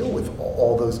have to deal with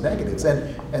all those negatives.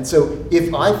 And so,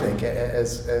 if I think,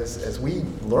 as we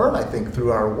learn, I think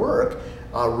through our work,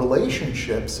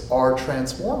 relationships are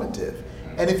transformative.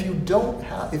 And if you don't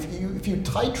have, if you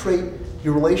titrate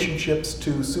your relationships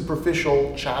to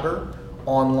superficial chatter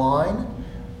online,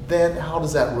 then how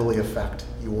does that really affect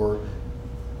your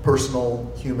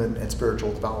personal, human, and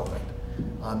spiritual development?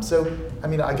 So, I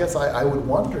mean, I guess I would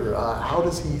wonder, how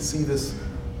does he see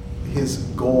his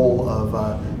goal of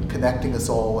connecting us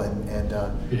all and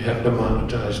you have to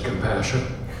monetize compassion.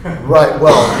 Right,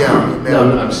 well, yeah.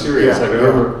 No, I'm serious. Yeah, I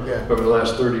remember yeah. over the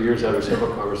last 30 years having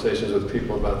several conversations with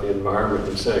people about the environment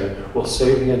and saying, well,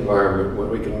 save the environment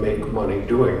when we can make money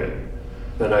doing it.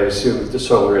 And I assume that the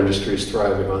solar industry is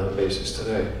thriving on that basis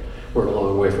today. We're a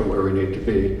long way from where we need to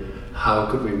be. How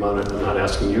could we monetize? I'm not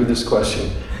asking you this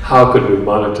question. How could we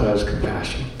monetize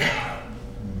compassion?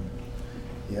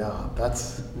 Yeah,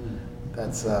 that's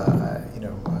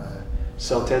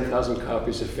sell 10,000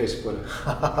 copies of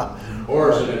Facebuddha.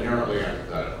 Or is it inherently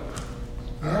antithetical?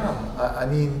 Yeah, I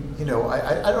mean, I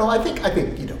don't know. I think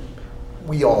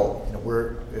we all,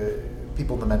 we're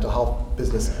people in the mental health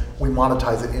business. We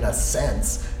monetize it in a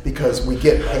sense because we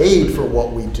get paid for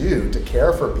what we do to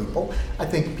care for people. I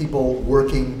think people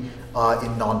working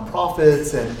in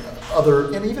nonprofits and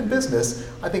other, and even business,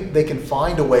 I think they can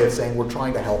find a way of saying we're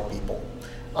trying to help people.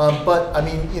 But I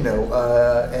mean,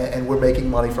 and we're making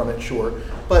money from it, sure.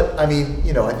 But I mean,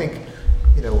 I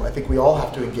think we all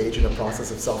have to engage in a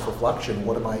process of self-reflection.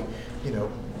 What am I,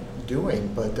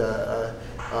 doing? But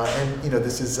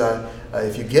this is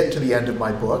if you get to the end of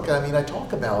my book, I mean, I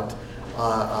talk about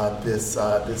this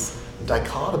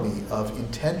dichotomy of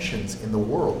intentions in the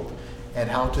world and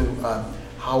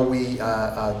how we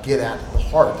get at the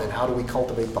heart and how do we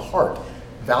cultivate the heart,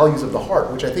 values of the heart,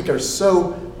 which I think are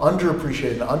so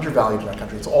underappreciated and undervalued in our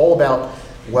country. It's all about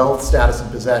wealth, status,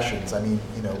 and possessions. I mean,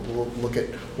 look at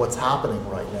what's happening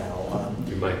right now.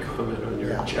 You might comment on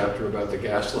your chapter about the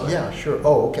gaslight. Yeah, sure.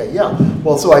 Oh, okay, yeah.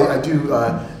 Well, so I do,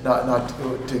 not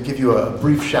to give you a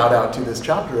brief shout out to this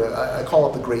chapter, I call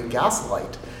it the Great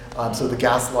Gaslight. So the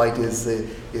gaslight is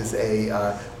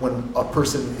when a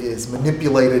person is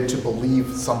manipulated to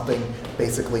believe something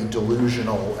basically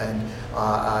delusional, and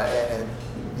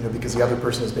because the other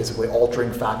person is basically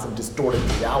altering facts and distorting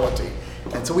reality.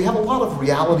 And so we have a lot of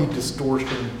reality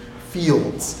distortion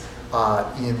fields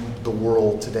in the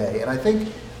world today. And I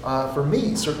think for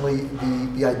me, certainly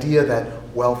the idea that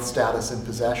wealth, status, and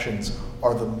possessions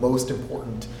are the most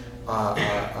important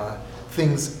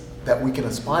things that we can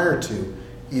aspire to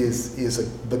is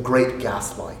the great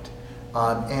gaslight.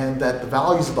 And that the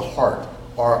values of the heart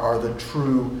are the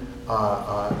true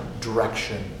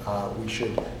direction we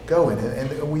should go in. And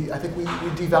I think we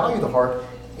devalue the heart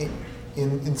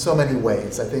in so many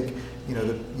ways. I think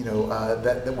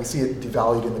that we see it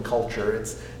devalued in the culture.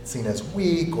 It's seen as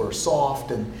weak or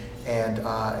soft, and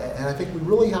I think we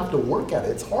really have to work at it.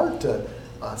 It's hard to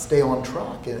stay on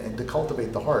track and to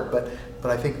cultivate the heart, but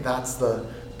I think that's the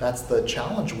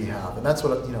challenge we have, and that's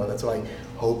what I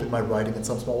hope in my writing in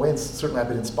some small way. And certainly, I've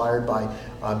been inspired by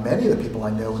many of the people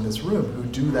I know in this room who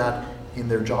do that in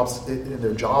their jobs, and in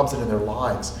their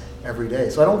lives every day.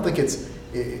 So I don't think it's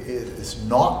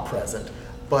not present,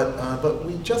 but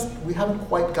we haven't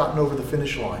quite gotten over the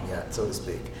finish line yet, so to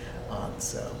speak.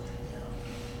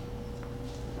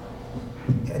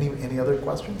 Any other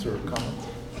questions or comments?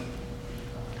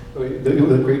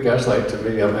 The Great Gaslight, to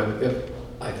me,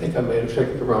 I think I may have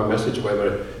taken the wrong message away,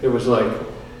 but it was like,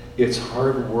 it's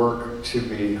hard work to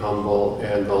be humble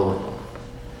and vulnerable.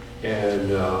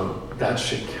 And that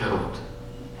should count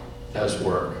as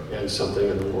work and something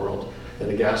in the world. And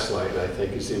the gaslight, I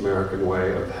think, is the American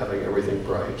way of having everything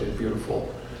bright and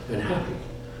beautiful and happy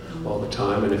all the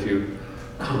time. And if you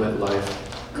come at life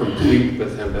complete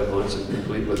with ambivalence and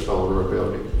complete with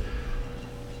vulnerability,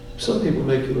 some people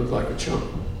make you look like a chump.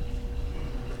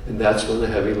 And that's when the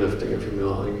heavy lifting of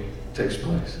humility takes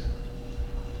place.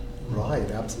 Right,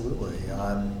 absolutely.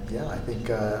 I think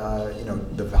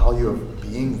the value of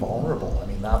being vulnerable. I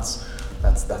mean, that's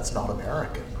not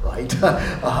American, right?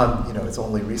 It's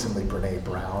only recently Brene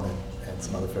Brown and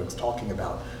some other folks talking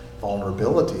about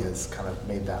vulnerability has kind of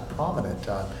made that prominent.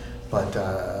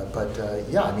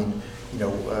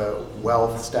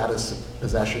 Wealth, status,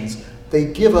 possessions, they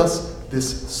give us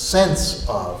this sense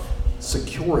of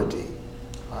security.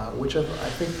 Which I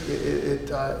think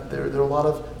there are a lot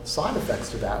of side effects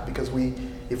to that, because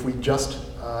if we just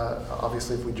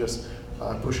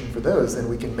pushing for those, then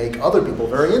we can make other people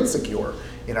very insecure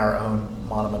in our own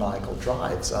monomaniacal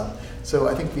drives. So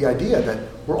I think the idea that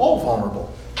we're all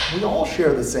vulnerable, we all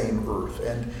share the same earth,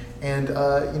 and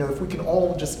if we can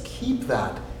all just keep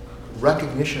that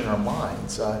recognition in our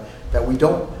minds, that we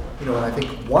don't, and I think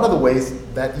one of the ways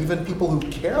that even people who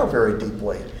care very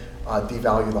deeply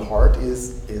devalue the heart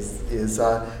is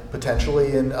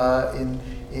potentially in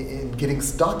getting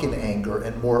stuck in anger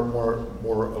and more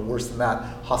worse than that,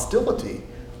 hostility,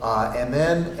 and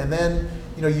then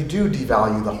you do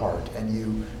devalue the heart, and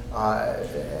you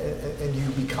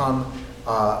become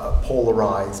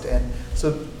polarized. And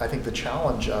so I think the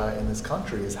challenge in this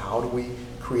country is, how do we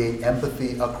create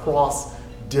empathy across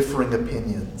differing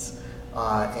opinions,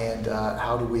 and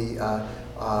how do we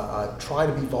try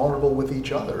to be vulnerable with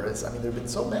each other? There have been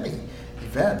so many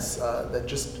events that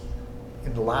just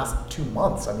in the last 2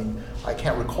 months, I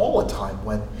can't recall a time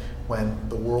when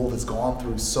the world has gone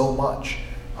through so much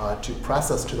to press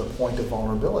us to the point of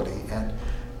vulnerability. And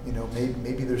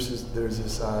maybe there's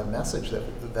this message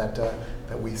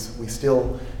that we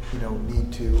still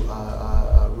need to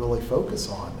really focus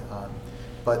on.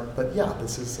 But yeah,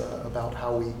 this is about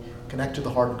how we connect to the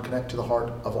heart and connect to the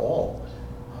heart of all.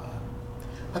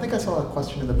 I think I saw a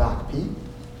question in the back. Pete?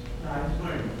 No, I just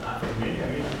wondered, maybe I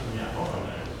hope I'm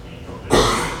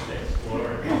not to explore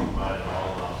and talk about it all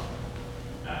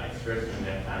about expressing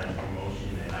that kind of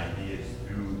emotion and ideas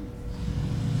through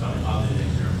something other than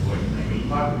your voice. You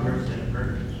talk to person to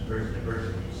person,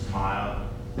 who's smart.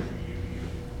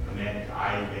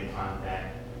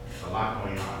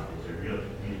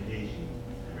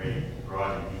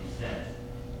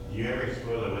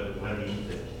 explore what it means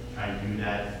to try and do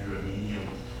that through a medium.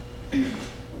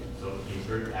 So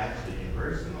actually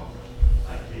impersonal,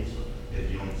 like Facebook,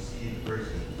 because you don't see the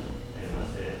person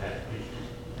unless they attach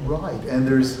pictures. Right, and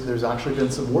there's actually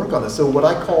been some work on this. So what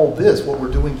I call this, what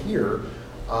we're doing here,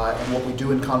 and what we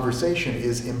do in conversation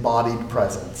is embodied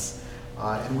presence.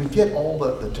 And we get all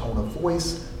the tone of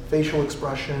voice, facial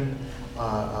expression,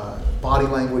 body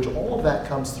language, all of that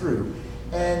comes through.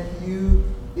 And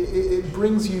it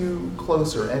brings you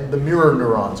closer, and the mirror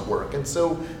neurons work. And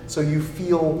so you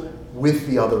feel with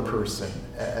the other person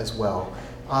as well.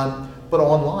 But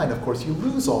online, of course, you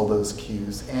lose all those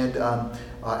cues. And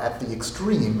at the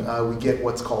extreme, we get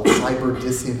what's called cyber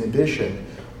disinhibition,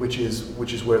 which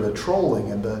is where the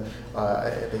trolling and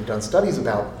they've done studies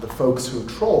about the folks who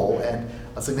troll, and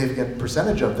a significant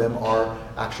percentage of them are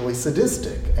actually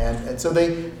sadistic. And so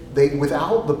they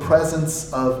without the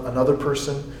presence of another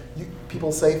person,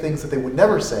 people say things that they would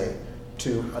never say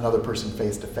to another person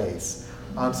face to face.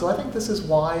 So I think this is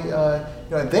why,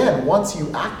 and then once you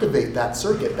activate that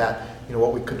circuit, that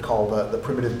what we could call the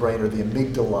primitive brain, or the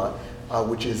amygdala,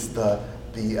 which is the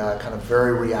kind of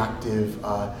very reactive,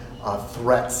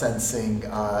 threat sensing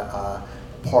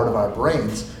part of our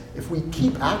brains. If we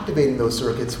keep activating those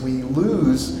circuits, we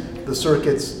lose the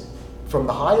circuits from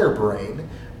the higher brain,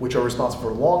 which are responsible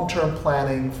for long-term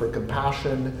planning, for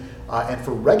compassion, and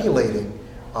for regulating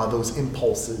those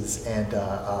impulses and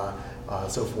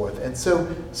so forth. And so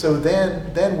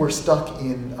then we're stuck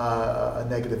in a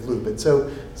negative loop. And so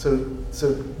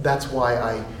that's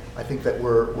why I think that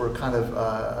we're kind of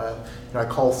I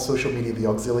call social media the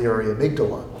auxiliary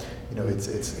amygdala.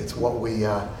 It's what we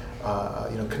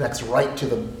connects right to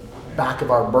the back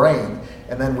of our brain,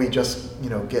 and then we just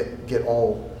get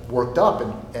all worked up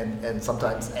and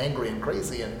sometimes angry and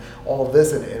crazy and all of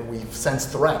this, and we sense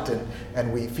threat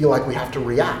and we feel like we have to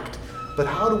react. But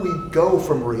how do we go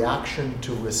from reaction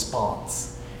to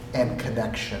response and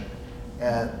connection?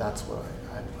 And that's what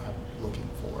I'm looking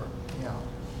for. Yeah.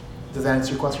 Does that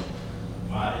answer your question?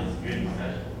 It's good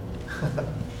discussion.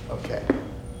 Okay.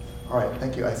 All right,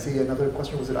 thank you. I see another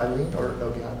question. Was it Eileen or no?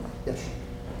 Behind? Yes.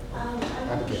 I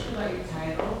have a question about your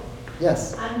title.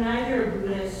 Yes. I'm neither a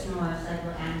Buddhist nor a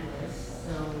psychoanalyst,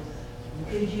 so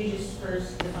could you just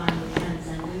first define what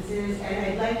transcendence is? And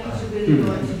I'd like you to really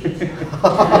go into detail.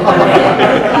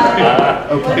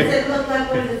 What does it look like?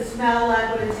 What does it smell like?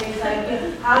 What does it taste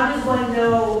like? How does one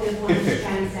know if one is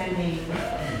transcending?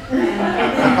 And then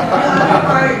the other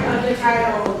part of the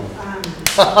title is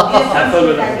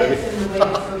something that gets in the way of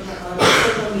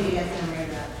social media gets in the way of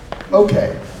that. Okay.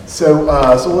 So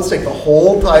let's take the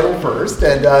whole title first.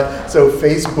 And so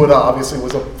Facebuddha obviously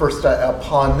was a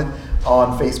pun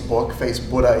on Facebook,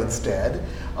 Facebuddha instead.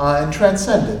 And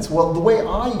transcendence, well, the way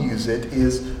I use it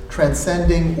is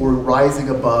transcending or rising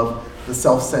above the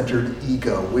self-centered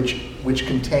ego, which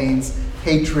contains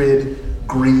hatred,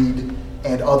 greed,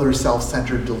 and other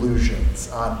self-centered delusions.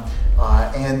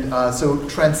 So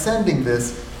transcending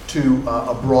this to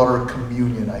a broader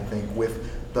communion, I think,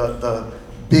 with the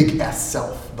big S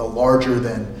self, the larger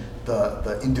than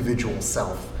the individual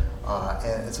self.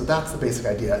 And so that's the basic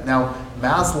idea. Now,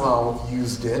 Maslow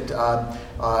used it.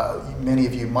 Many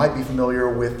of you might be familiar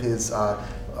with his,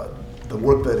 the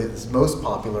work that is most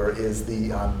popular is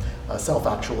the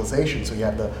self-actualization. So you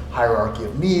have the hierarchy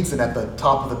of needs, and at the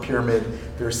top of the pyramid,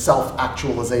 there's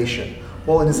self-actualization.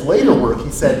 Well, in his later work,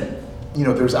 he said,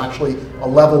 there's actually a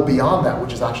level beyond that,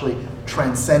 which is actually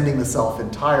transcending the self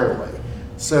entirely.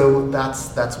 So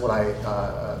that's what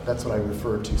I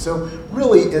refer to. So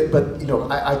really,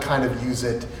 I kind of use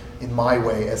it in my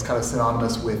way as kind of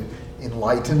synonymous with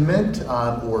enlightenment,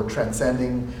 or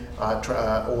transcending,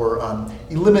 or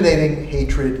eliminating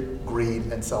hatred,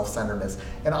 greed, and self-centeredness.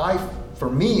 And for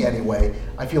me anyway,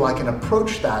 I feel I can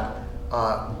approach that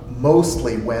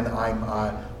mostly when I'm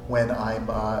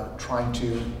trying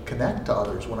to connect to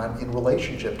others, when I'm in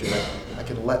relationship to them. I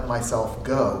can let myself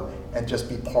go and just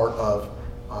be part of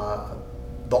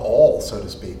the all, so to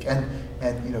speak. And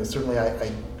certainly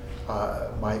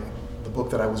the book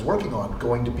that I was working on,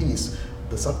 Going to Peace,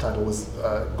 the subtitle was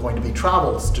going to be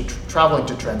Traveling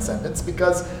to Transcendence,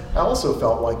 because I also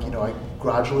felt like I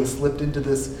gradually slipped into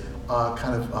this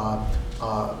kind of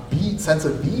sense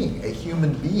of being a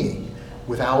human being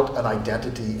without an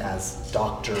identity as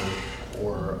doctor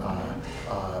or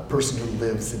person who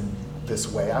lives in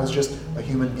this way. I was just a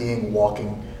human being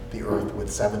walking the earth with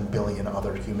 7 billion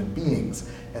other human beings,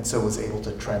 and so was able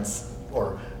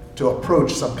to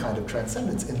approach some kind of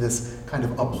transcendence in this kind of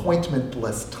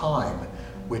appointmentless time,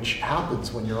 which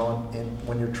happens when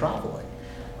you're traveling,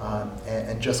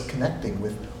 and just connecting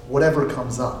with whatever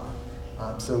comes up.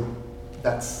 So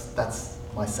that's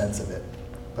my sense of it.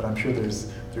 But I'm sure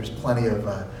there's plenty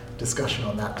of discussion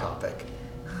on that topic.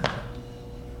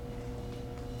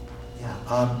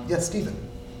 Yeah. Yes, Stephen.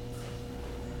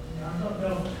 I don't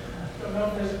know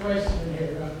if there's a question in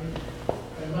here, Ravi.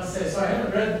 I must say, so I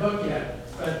haven't read the book yet,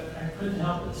 but I couldn't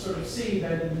help but sort of see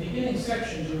that in the beginning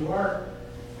sections you are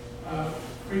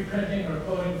reprinting or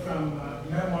quoting from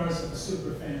Memoirs of a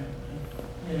Superfan.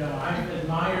 You know, I've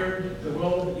admired the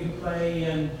role that you play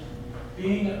in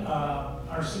being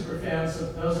our superfans.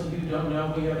 So those of you who don't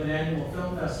know, we have an annual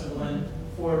film festival, and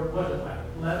for what, like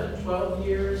 11, 12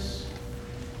 years,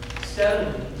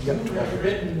 steadily, Yep. you have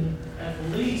written at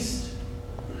least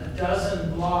a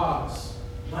dozen blogs,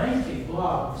 lengthy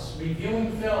blogs,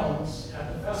 reviewing films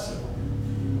at the festival.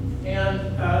 And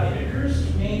it occurs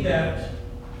to me that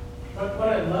what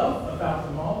I love about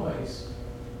them always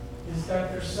is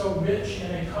that they're so rich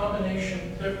in a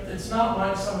combination. It's not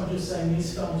like someone just saying,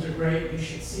 these films are great, you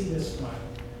should see this one.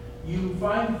 You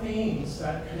find themes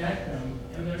that connect them,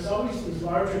 and there's always these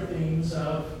larger themes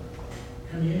of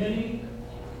community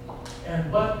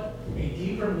and what a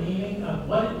deeper meaning of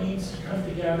what it means to come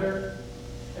together.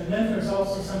 And then there's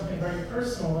also something very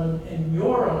personal in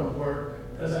your own work,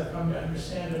 as I've come to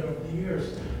understand it over the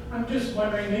years. I'm just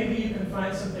wondering, maybe you can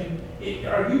find something.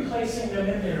 Are you placing them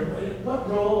in there? What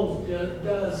role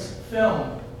does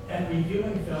film and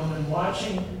reviewing film and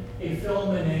watching a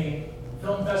film in a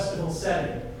film festival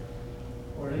setting,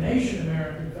 or an Asian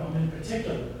American film in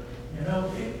particular? You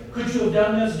know, could you have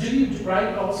done this? Do you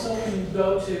write also when you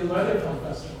go to other film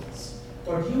festivals?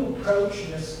 Or do you approach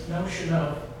this notion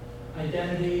of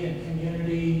identity and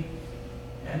community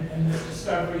and this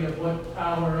discovery of what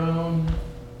our own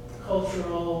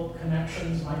cultural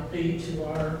connections might be to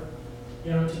our,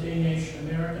 you know, to being Asian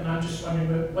American? I'm just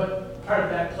wondering what part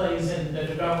that plays in the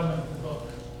development of the book.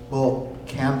 Well,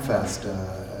 CamFest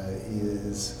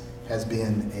has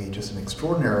been just an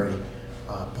extraordinary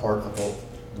part of the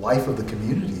life of the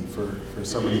community for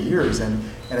so many years, and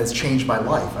it's changed my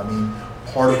life. I mean,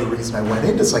 part of the reason I went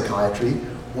into psychiatry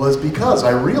was because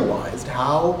I realized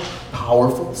how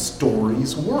powerful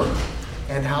stories were,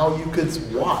 and how you could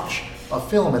watch a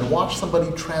film and watch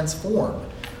somebody transform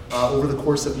over the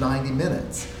course of 90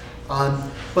 minutes.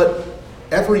 But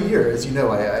every year, as you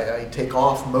know, I take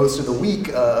off most of the week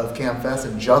of CamFest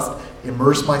and just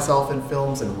immerse myself in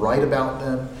films and write about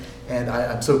them. And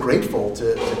I'm so grateful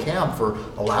to Cam for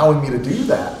allowing me to do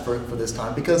that for this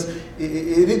time, because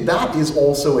that is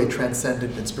also a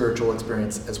transcendent and spiritual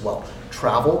experience as well.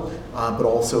 Travel, but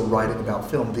also writing about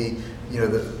film. The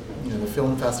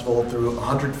film festival, through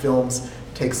 100 films,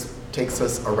 takes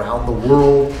us around the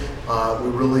world. We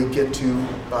really get to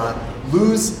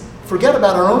forget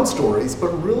about our own stories,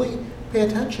 but really pay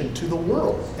attention to the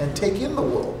world and take in the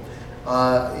world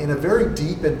in a very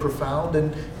deep and profound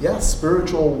and, yes,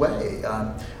 spiritual way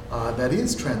that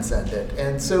is transcendent.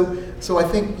 And so I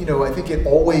think it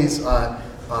always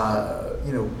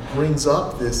brings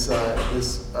up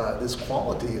this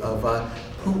quality of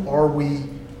who are we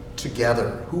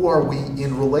together? Who are we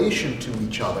in relation to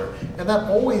each other? And that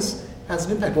always has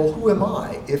an impact. Well, who am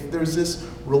I? If there's this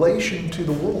relation to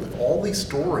the world, if all these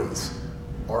stories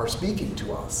are speaking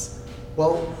to us,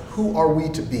 well, who are we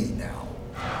to be now?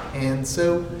 And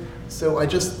so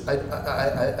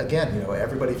again,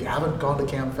 everybody, if you haven't gone to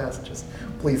CamFest, just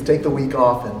please take the week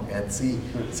off and see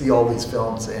all these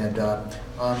films. And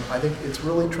I think it's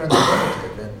really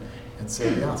transformative. And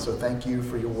so thank you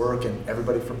for your work, and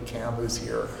everybody from Cam who's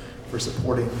here for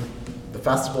supporting the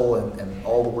festival and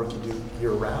all the work you do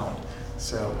year round.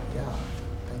 So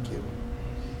thank you.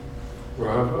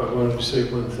 Rob, I wanted to say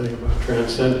one thing about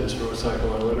transcendence from a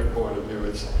psychoanalytic point of view.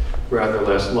 It's rather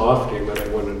less lofty, but I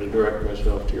wanted to direct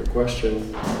myself to your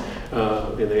question.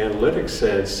 In the analytic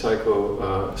sense,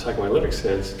 psychoanalytic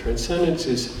sense, transcendence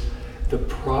is the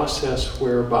process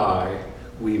whereby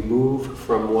we move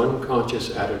from one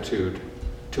conscious attitude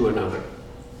to another.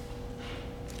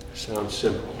 Sounds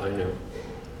simple, I know.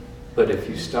 But if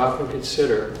you stop and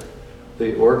consider,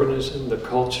 the organism, the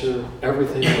culture,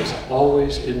 everything is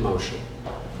always in motion.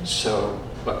 So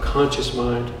a conscious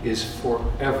mind is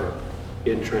forever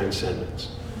in transcendence.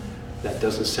 That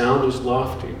doesn't sound as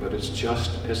lofty, but it's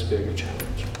just as big a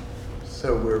challenge.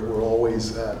 So we're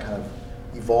always kind of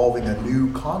evolving a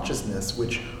new consciousness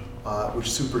which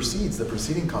supersedes the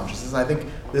preceding consciousness. And I think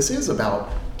this is about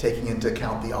taking into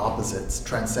account the opposites,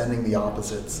 transcending the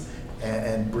opposites,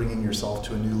 and bringing yourself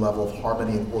to a new level of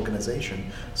harmony and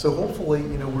organization. So hopefully,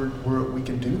 we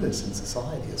can do this in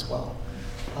society as well.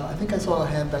 I think I saw a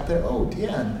hand back there. Oh,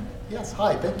 Deanne. Yes,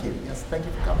 hi, thank you. Yes, thank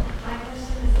you for coming. My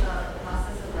question is about the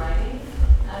process of writing.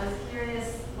 I was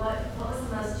curious, what was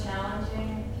the most challenging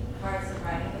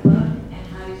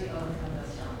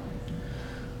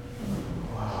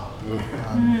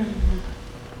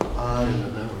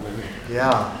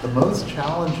Yeah, the most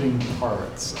challenging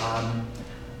parts.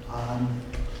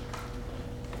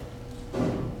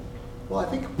 Well, I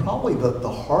think probably the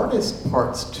hardest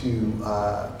parts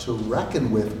to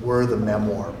reckon with were the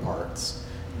memoir parts,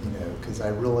 because I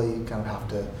really kind of have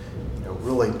to,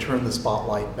 really turn the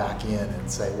spotlight back in and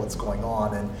say what's going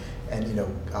on, and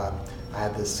I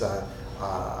had this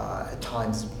at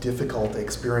times difficult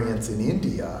experience in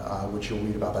India, which you'll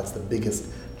read about. That's the biggest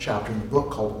chapter in the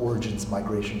book, called Origins,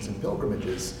 Migrations, and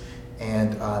Pilgrimages,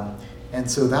 and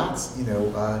so that's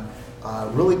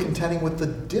really contending with the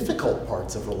difficult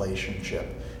parts of relationship,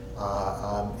 so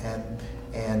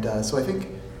I think,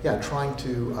 trying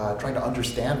to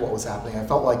understand what was happening. I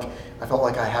felt like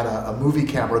I had a movie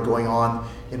camera going on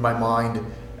in my mind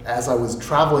as I was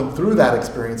traveling through that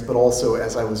experience, but also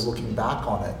as I was looking back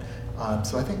on it.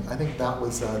 So I think that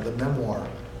was the memoir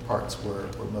parts were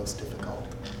most difficult.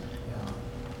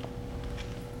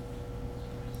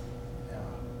 Yeah.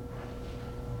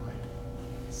 All right.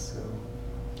 So.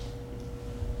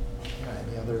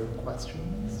 Any other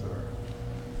questions? Or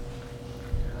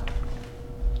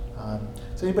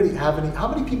does anybody have any? How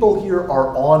many people here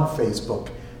are on Facebook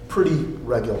pretty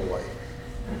regularly?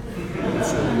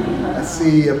 I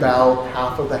see about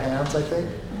half of the hands, I think.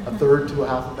 A third to a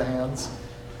half of the hands.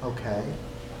 Okay.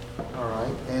 All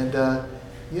right. And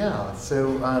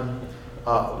so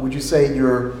would you say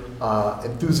you're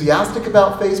enthusiastic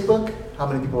about Facebook? How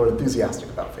many people are enthusiastic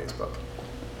about Facebook?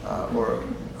 Or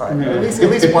all right, at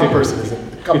least one person is.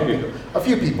 A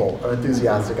few people are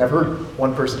enthusiastic. I've heard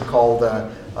one person called a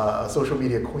social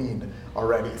media queen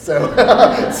already. So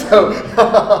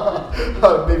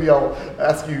maybe I'll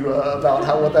ask you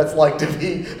about what that's like to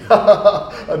be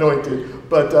anointed.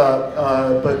 But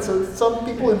so some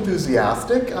people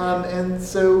enthusiastic, and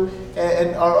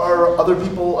are other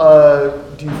people?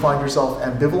 Do you find yourself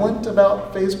ambivalent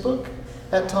about Facebook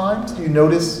at times? Do you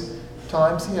notice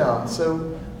times? Yeah.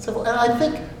 So and I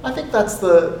think that's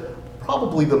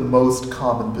probably the most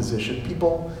common position.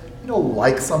 People,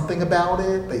 like something about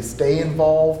it. They stay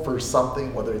involved for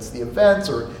something, whether it's the events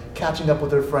or catching up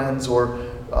with their friends, or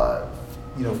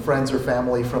friends or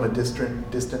family from a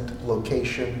distant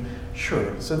location.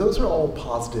 Sure. So those are all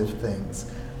positive things.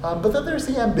 But then there's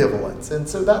the ambivalence, and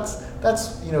so that's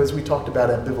as we talked about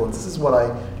ambivalence. This is what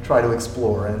I try to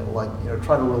explore and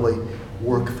try to really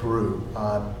work through.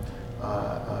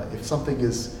 If something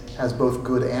has both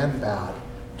good and bad,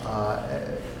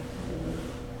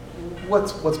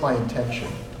 what's my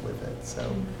intention with it? So,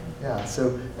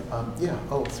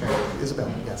 Oh, sorry,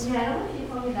 Isabel. Yes. Yeah, I don't know if you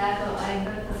told me that, or I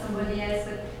heard for somebody else,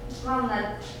 but from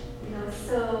that,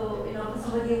 for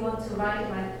somebody who wants to write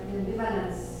about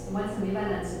wants some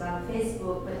ambivalence about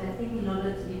Facebook, but I think in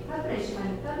order to be published, when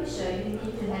a publisher, you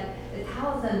need to have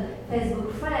 1,000 Facebook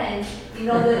friends in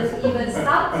order to even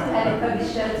start to have a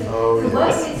publisher to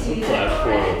work with you. Is that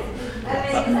correct? I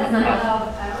mean, that's not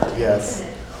a Yes.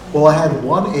 Well, I had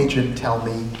one agent tell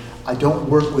me, I don't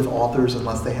work with authors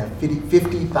unless they have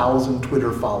 50,000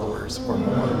 Twitter followers or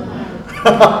more.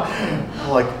 I'm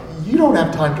like, you don't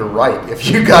have time to write if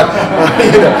you got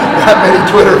that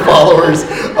many Twitter followers.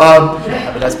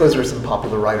 I suppose there's some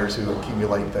popular writers who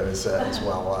accumulate those as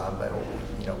well.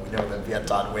 We know that Viet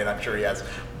Thanh Nguyen, I'm sure he has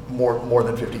more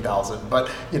than 50,000. But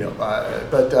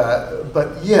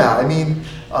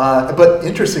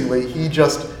interestingly, he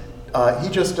just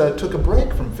took a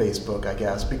break from Facebook, I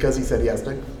guess, because he said he has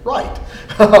to write.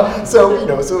 So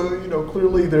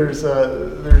clearly there's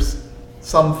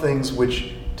some things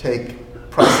which take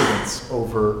precedence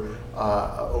over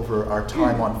our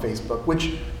time on Facebook,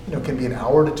 which can be an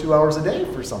hour to 2 hours a day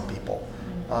for some people.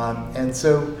 And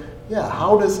so,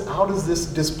 how does this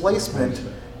displacement?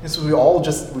 So we've all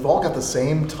got the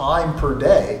same time per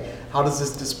day. How does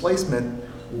this displacement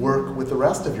work with the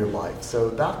rest of your life? So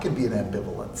that can be an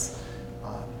ambivalence.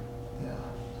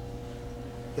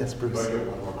 Yes, Bruce. If I get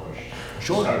one more question.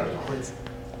 Sure, Sorry. please.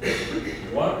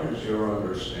 What is your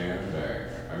understanding?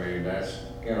 I mean, that's,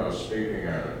 speaking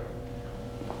of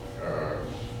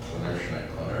clinician,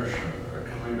 a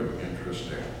kind of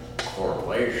interesting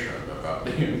correlation about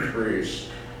the increase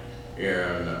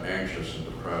in anxious and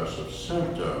depressive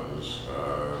symptoms.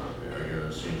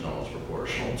 It seems almost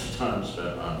proportional to time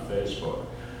spent on Facebook.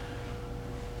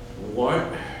 What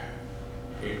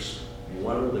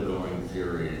are the going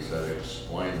theories that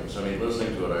explain this? I mean,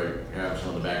 listening to it, I have some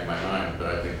in the back of my mind, but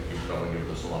I think you probably give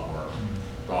this a lot more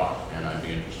thought, and I'd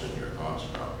be interested in your thoughts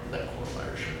about that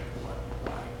correlation.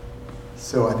 Why?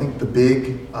 So I think the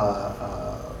big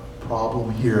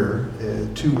problem here is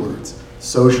 2 words: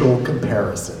 social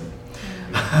comparison.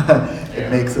 It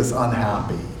makes us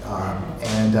unhappy,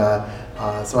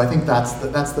 So I think that's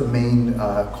the main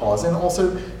cause. And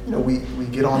also, we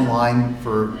get online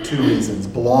for two reasons: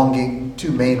 belonging,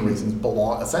 two main reasons: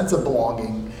 a sense of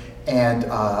belonging, and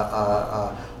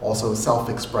also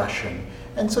self-expression.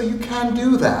 And so you can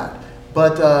do that.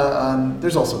 But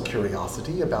there's also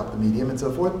curiosity about the medium and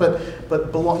so forth. But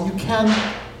you can,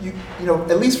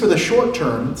 at least for the short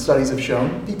term, studies have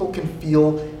shown people can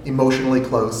feel emotionally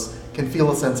close, can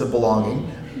feel a sense of belonging,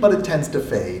 but it tends to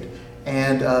fade.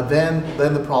 And then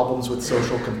the problems with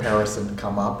social comparison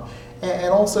come up. And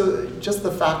also, just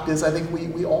the fact is, I think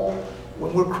we all,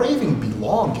 when we're craving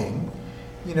belonging,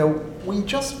 we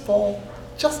just fall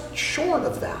just short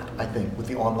of that, I think, with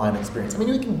the online experience. I mean,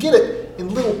 we can get it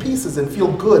in little pieces and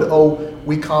feel good. Oh,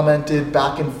 we commented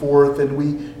back and forth and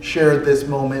we shared this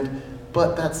moment.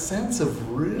 But that sense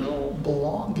of real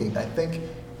belonging, I think,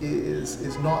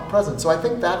 is not present. So I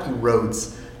think that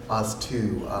erodes us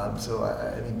too.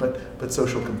 But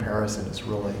social comparison is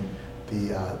really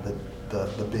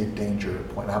the big danger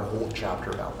point. I have a whole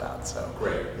chapter about that. So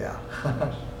great. Yeah,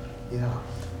 yeah.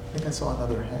 I think I saw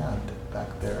another hand back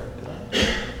there. Did I?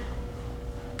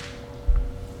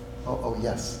 Oh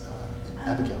yes,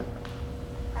 Abigail.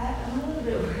 I'm a little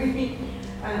bit worried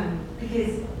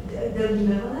because the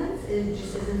ambivalence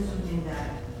just isn't something that,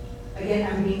 again,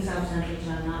 I'm being self-centered,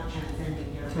 so I'm not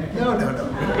transcending here. No. I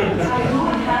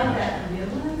don't have that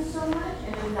ambivalence so much,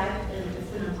 and in fact, it's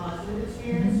been a positive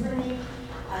experience for me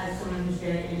as someone who's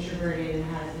very introverted and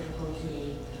has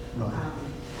difficulty, or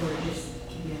just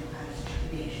has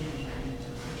trepidation and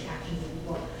reactions of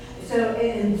people. So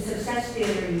in success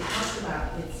failure you talked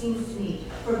about, it seems to me,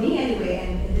 for me anyway,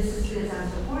 and this is going to sound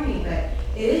so corny, but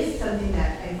it is something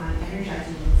that I find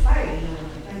energizing and inspiring. When my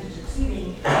friends are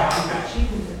succeeding and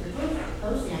achievements of the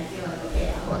posting, I feel like, okay,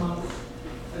 I'm amongst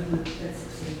a group that's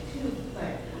succeeding too.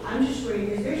 But I'm just worried,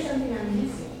 is there something I'm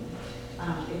missing if I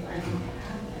don't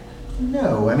have that?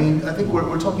 No, I mean, I think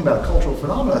we're talking about a cultural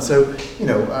phenomena, so,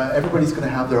 everybody's going to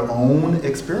have their own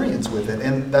experience with it,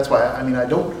 and that's why, I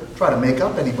don't try to make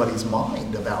up anybody's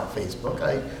mind about Facebook.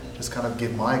 I just kind of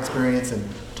give my experience and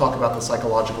talk about the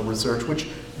psychological research, which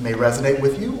may resonate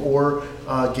with you or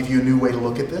give you a new way to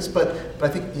look at this, but I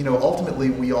think, ultimately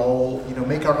we all,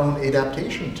 make our own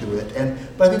adaptation to it,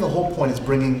 but I think the whole point is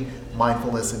bringing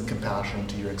mindfulness and compassion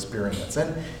to your experience,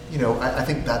 and, I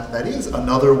think that is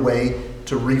another way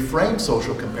to reframe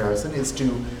social comparison, is to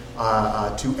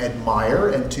admire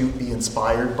and to be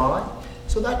inspired by.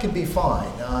 So that can be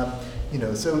fine.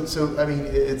 So I mean,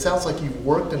 it sounds like you've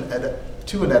worked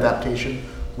to an adaptation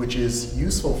which is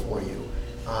useful for you.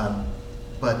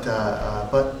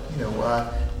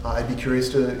 I'd be curious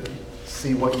to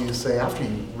see what you say after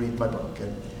you read my book.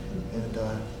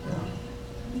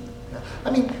 I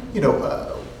mean,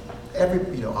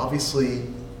 obviously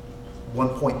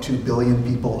 1.2 billion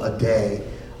people a day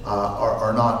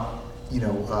are not,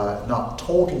 not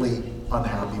totally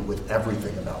unhappy with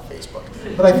everything about Facebook.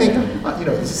 But I think,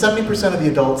 70% of the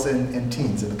adults and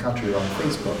teens in the country are on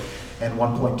Facebook, and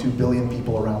 1.2 billion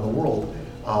people around the world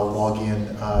log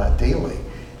in daily.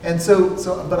 And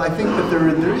but I think that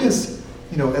there is,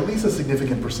 at least a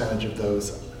significant percentage of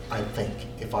those, I think,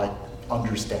 if I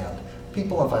understand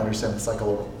people, if I understand the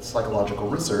psychological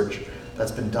research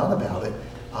that's been done about it,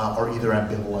 are either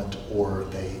ambivalent or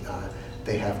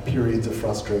they have periods of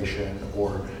frustration,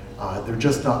 or they're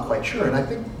just not quite sure. And I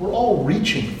think we're all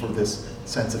reaching for this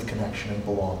sense of connection and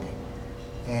belonging.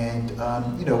 And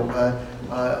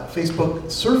Facebook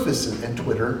surfaces, and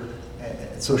Twitter,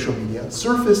 and social media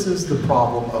surfaces the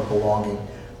problem of belonging,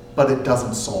 but it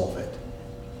doesn't solve it.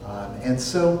 And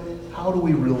so, how do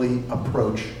we really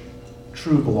approach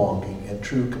true belonging and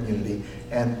true community,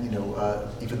 and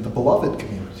even the beloved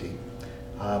community?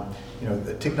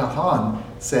 Thich Nhat Hanh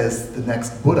says the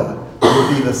next Buddha will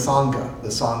be the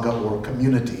Sangha or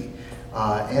community.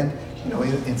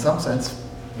 In some sense,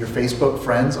 your Facebook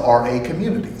friends are a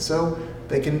community, so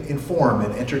they can inform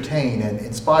and entertain and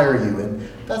inspire you, and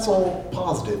that's all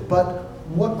positive. But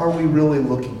what are we really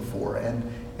looking for? And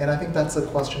I think that's a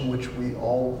question which we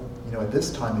all, at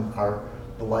this time in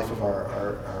the life of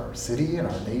our city and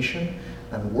our nation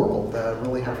and world,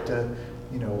 really have to,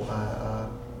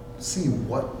 see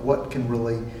what can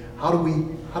really, how do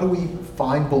we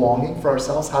find belonging for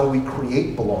ourselves? How do we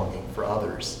create belonging for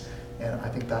others? And I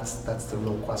think that's the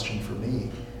real question for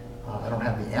me. I don't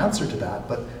have the answer to that,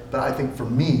 but I think for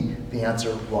me, the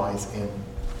answer lies in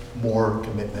more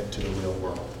commitment to the real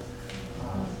world.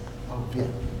 Viet.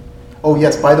 Oh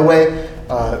yes, by the way,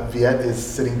 Viet is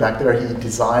sitting back there. He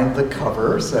designed the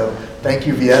cover, so thank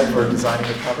you, Viet, for designing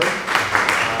the cover.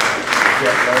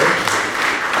 Viet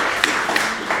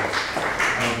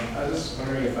I was just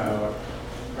wondering about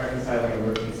reconciling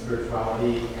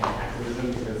spirituality and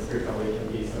activism, because spirituality can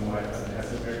be somewhat of an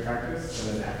esoteric practice,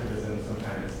 and then activism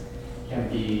sometimes can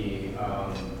be,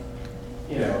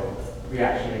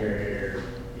 reactionary or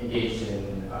engaged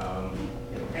in,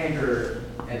 anger.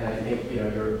 And I think,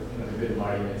 you're one of the good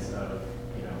embodiments of,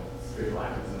 spiritual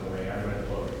activism in a way. I haven't read the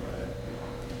book,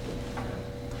 but.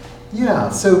 Yeah,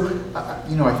 so,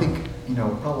 I think,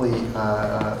 probably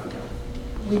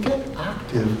we get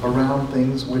active around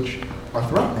things which are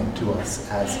threatening to us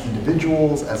as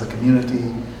individuals, as a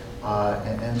community,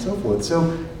 and so forth. So,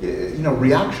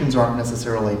 reactions aren't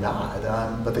necessarily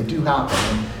bad, but they do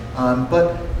happen.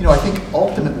 But, I think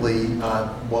ultimately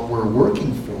what we're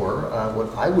working for,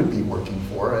 what I would be working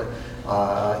for,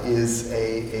 is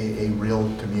a real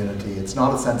community. It's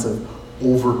not a sense of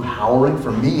overpowering,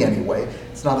 for me anyway.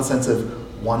 It's not a sense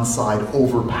of one side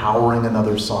overpowering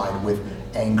another side with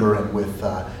anger and with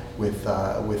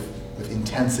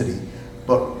intensity,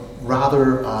 but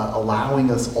rather allowing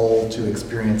us all to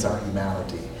experience our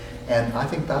humanity. And I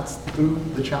think that's through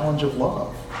the challenge of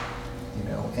love,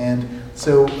 And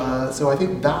so I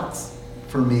think that's,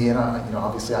 for me, and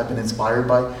obviously I've been inspired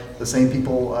by the same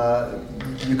people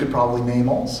you could probably name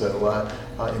also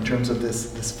in terms of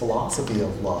this philosophy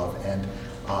of love and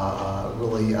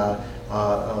really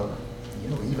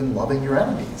even loving your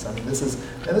enemies. I mean, this is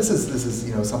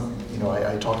some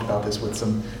I talked about this with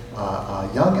some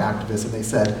young activists, and they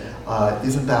said,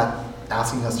 isn't that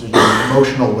asking us to do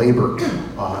emotional labor?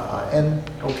 And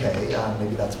okay,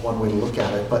 maybe that's one way to look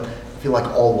at it, but I feel like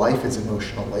all life is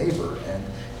emotional labor,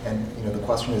 and the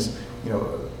question is,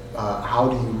 how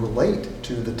do you relate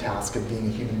to the task of being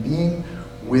a human being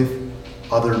with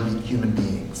other human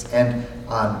beings? And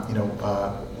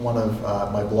one of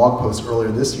my blog posts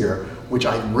earlier this year, which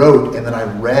I wrote and then I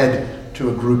read to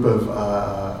a group of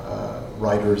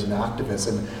writers and activists,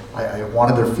 and I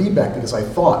wanted their feedback because I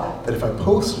thought that if I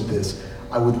posted this,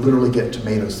 I would literally get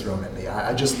tomatoes thrown at me.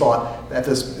 I just thought that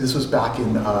this was back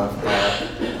in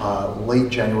late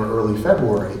January, early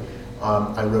February.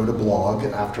 I wrote a blog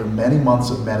after many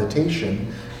months of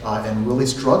meditation and really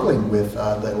struggling with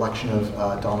the election of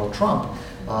Donald Trump,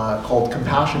 called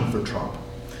Compassion for Trump.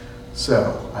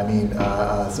 So,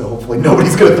 so hopefully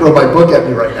nobody's going to throw my book at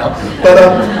me right now. But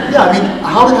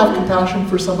how to have compassion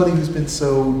for somebody who's been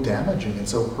so damaging and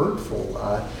so hurtful.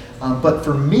 But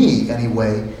for me,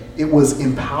 anyway, it was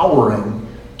empowering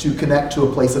to connect to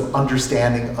a place of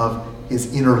understanding of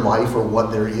his inner life, or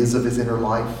what there is of his inner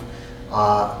life,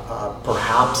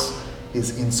 perhaps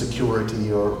his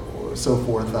insecurity or so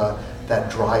forth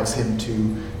that drives him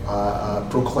to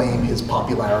proclaim his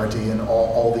popularity and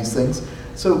all these things.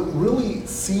 So really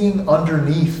seeing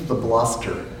underneath the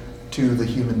bluster to the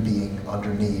human being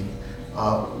underneath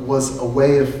was a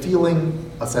way of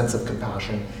feeling a sense of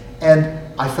compassion, and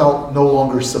I felt no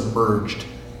longer submerged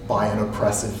by an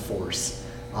oppressive force,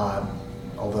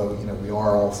 although we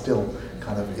are all still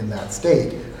kind of in that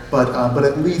state. But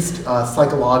at least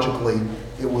psychologically,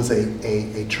 it was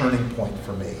a turning point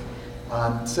for me.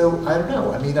 So I don't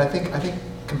know. I think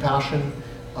compassion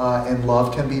and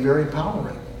love can be very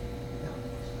empowering.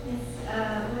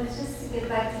 Well, just to get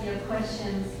back to your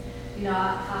questions,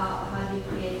 how do you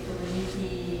create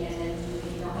community, and then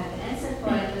you don't have an answer for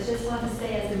it. I just want to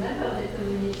say, as a member of the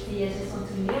community, I just want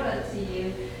to mirror to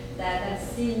you that I've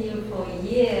seen you for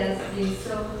years being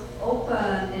so open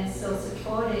and so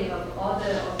supportive of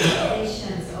other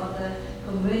organizations, other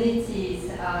communities,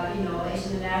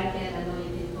 Asian American. I know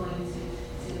you've been going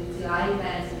to our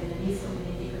events, Vietnamese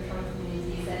community, cultural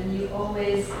communities, and you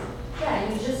always,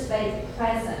 you're just very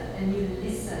present, and you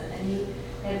listen, and you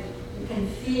can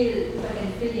feel, people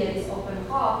can feel you this open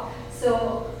heart.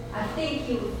 So I think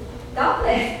you double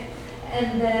it,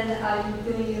 and then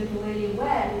you're doing it really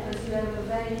well, because you have a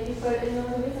very, the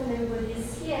reason everybody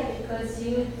is here, because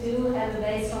you do have a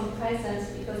very strong presence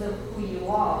because of who you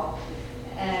are.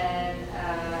 And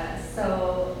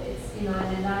so it's, in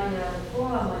another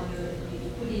forum when you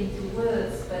put it into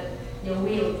words, but your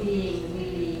way of being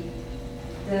really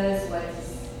does what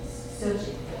it's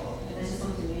searching for. And I just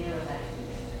want to mirror that.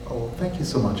 Oh, thank you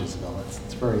so much, Isabel.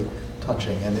 It's very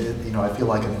touching, and I feel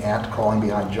like an ant crawling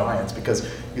behind giants, because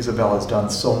Isabel has done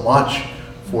so much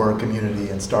for a community,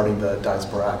 and starting the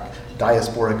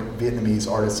diasporic Vietnamese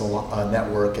artists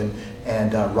network,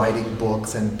 and writing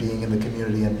books, and being in the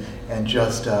community, and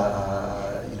just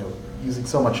using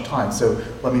so much time. So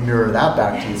let me mirror that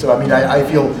back to you. So I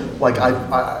feel like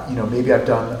maybe I've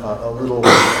done a little,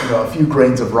 a few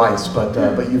grains of rice, but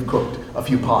you've cooked a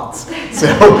few pots. So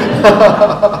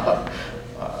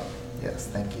yes,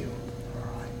 thank you. All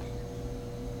right.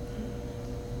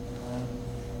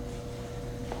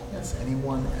 Yes,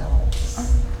 anyone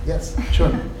else? Yes,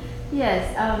 sure.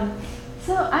 Yes.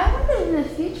 So I wonder in the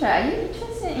future, are you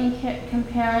interested in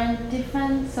comparing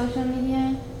different social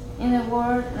media in the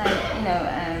world, like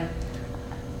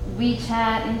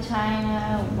WeChat in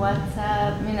China,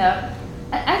 WhatsApp?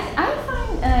 I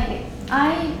find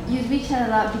I use WeChat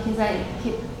a lot because I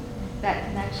keep that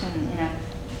connection,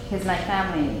 because my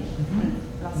family,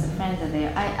 lots of friends are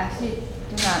there. I actually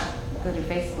do not go to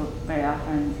Facebook very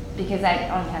often because I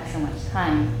only have so much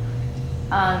time.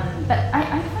 But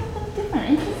I find them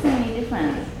different, interestingly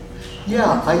different.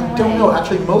 Yeah, I don't know.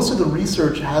 Actually, most of the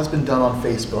research has been done on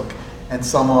Facebook and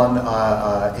some on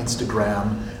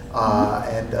Instagram,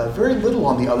 and very little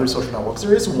on the other social networks.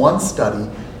 There is one study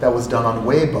that was done on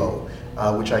Weibo,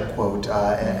 which I quote,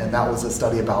 and that was a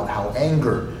study about how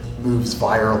anger moves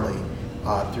virally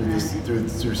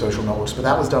through social networks. But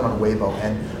that was done on Weibo,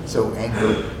 and so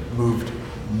anger moved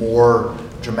more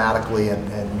dramatically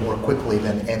and more quickly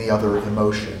than any other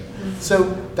emotion. So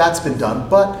that's been done,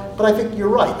 but I think you're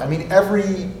right. I mean,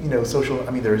 every social.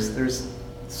 I mean, there's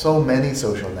so many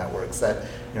social networks that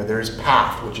there's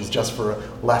Path, which is just for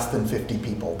less than 50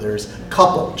 people. There's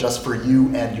Couple, just for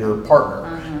you and your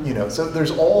partner. So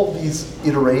there's all these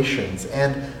iterations,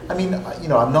 and I mean,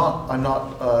 I'm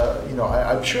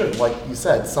sure, like you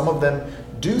said, some of them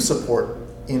do support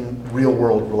in real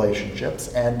world relationships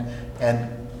and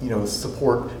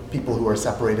support people who are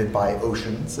separated by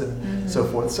oceans and so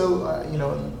forth. So,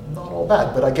 not all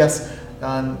bad. But I guess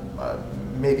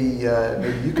maybe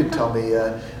you could tell me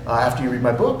after you read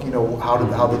my book,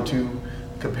 how the two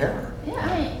compare. Yeah,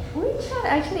 I mean, WeChat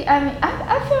actually,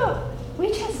 I feel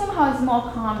WeChat somehow is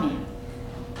more calming.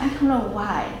 I don't know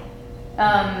why.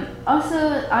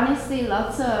 Also, honestly,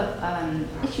 lots of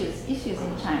issues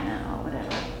in China or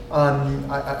whatever.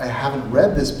 I haven't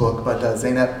read this book, but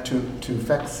Zeynep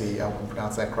Tufekci, I hope I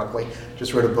pronounced that correctly,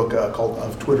 just wrote a book called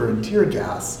Of Twitter and Tear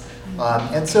Gas.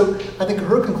 And so I think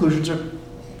her conclusions are,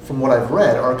 from what I've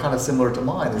read, are kind of similar to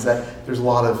mine, is that there's a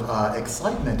lot of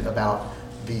excitement about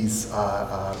these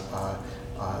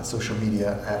social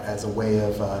media as a way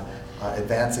of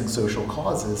advancing social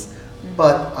causes,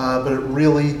 but it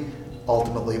really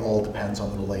ultimately all depends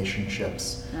on the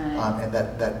relationships, and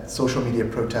that social media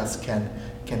protests can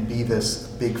be this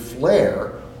big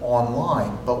flare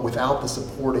online, but without the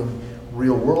supporting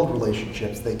real world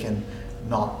relationships, they can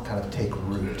not kind of take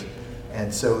root.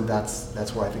 And so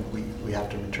that's where I think we have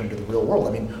to return to the real world.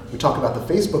 I mean, we talk about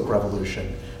the Facebook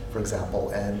revolution, for example,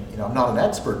 and I'm not an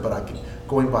expert, but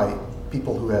going by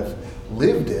people who have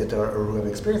lived it or who have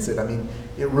experienced it, I mean,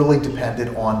 it really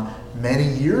depended on many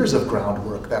years of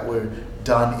groundwork that were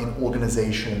done in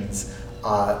organizations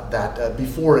that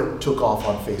before it took off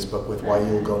on Facebook with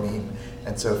Wael Gonim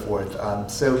and so forth.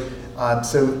 So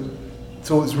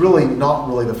it was really not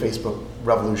really the Facebook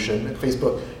revolution.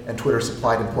 Facebook and Twitter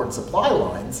supplied important supply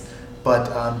lines,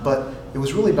 but it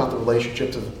was really about the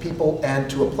relationships of the people and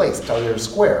to a place, Tahrir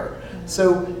Square.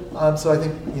 So I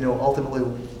think ultimately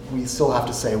we still have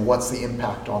to say what's the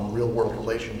impact on real world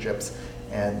relationships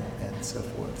and so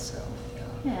forth. So.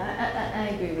 Yeah, I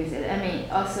agree with it. I mean,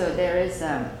 also there is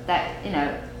that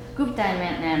group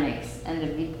dynamics and the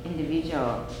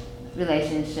individual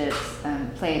relationships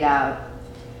played out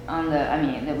on the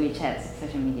WeChat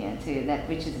social media too. That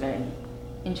which is very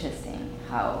interesting.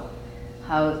 How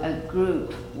a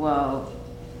group will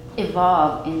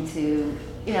evolve into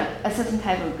a certain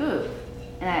type of group,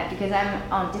 and because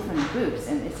I'm on different groups,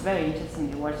 and it's very interesting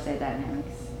to watch their dynamics.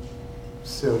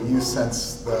 So you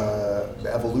sense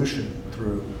the evolution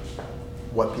through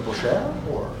what people share,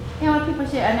 or? What people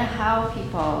share and how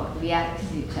people react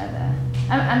to each other.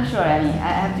 I'm sure. I mean,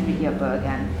 I have to read your book.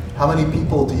 And how many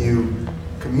people do you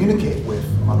communicate with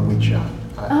on WeChat?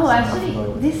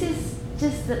 Actually, this is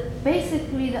just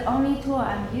basically the only tool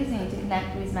I'm using to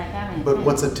connect with my family. But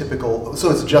what's a typical? So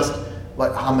it's just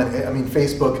like how many? I mean,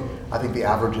 Facebook. I think the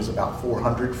average is about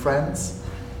 400 friends.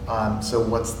 So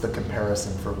what's the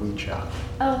comparison for WeChat?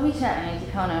 WeChat, I mean,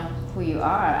 depending on who you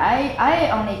are. I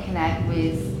only connect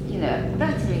with a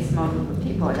relatively small group of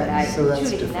people that I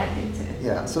truly connected to.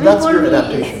 Yeah, so that's your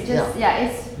adaptation. It's just,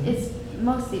 it's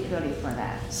mostly purely for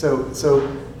that. So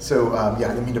I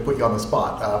didn't mean to put you on the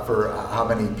spot for how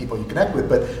many people you connect with,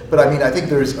 but I mean, I think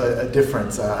there's a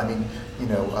difference. I mean,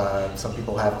 some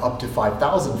people have up to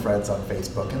 5,000 friends on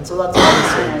Facebook, and so that's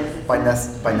obviously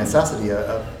by necessity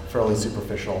a fairly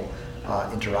superficial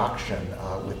interaction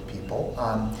with people.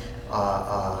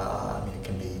 I mean, it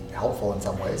can be helpful in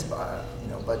some ways, but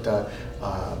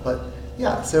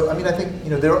yeah. So I mean, I think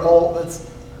they're all. That's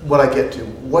what I get to.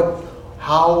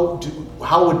 How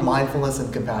would mindfulness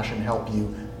and compassion help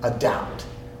you adapt,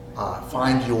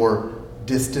 find your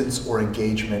distance or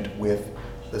engagement with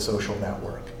the social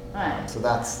network? Right. So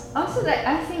that's, Also, that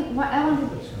I think what I want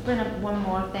to bring up one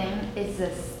more thing is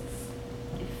the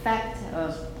effect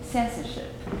of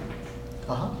censorship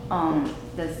on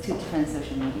those two different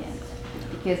social media,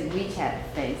 because WeChat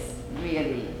faced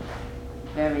really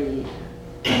very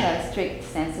strict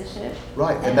censorship.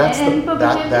 right, and that's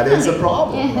that is a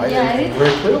problem, right? Yeah, and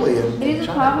very clearly in it is a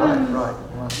China. problem. Right.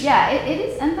 Yeah, it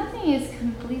is, and nothing is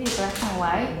completely black and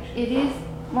white. It is,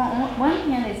 on one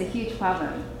hand, it's a huge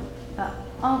problem.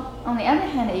 On the other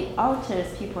hand, it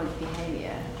alters people's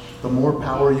behavior. The more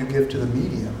power you give to the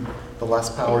medium, the less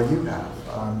power you have.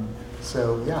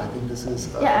 So yeah, I think this is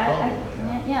a problem.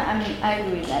 I mean, I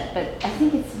agree with that, but I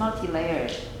think it's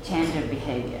multi-layered change of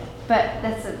behavior. But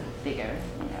that's a bigger,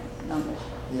 longer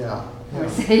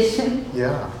conversation.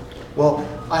 Yeah. Well,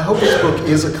 I hope this book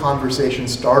is a conversation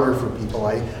starter for people.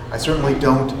 I certainly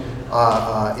don't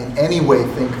in any way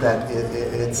think that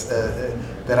it's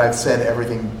that I've said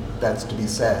everything that's to be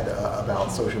said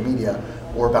about social media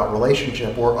or about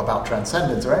relationship or about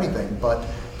transcendence or anything, but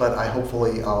I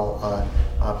hopefully I'll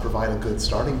provide a good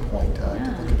starting point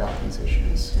to think about these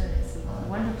issues. It's a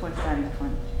wonderful starting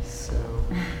point. So,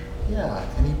 yeah,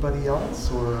 anybody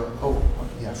else or,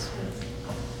 yes.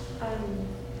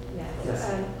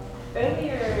 Yes.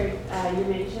 Earlier, you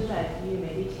mentioned that you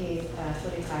meditate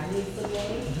 45 minutes a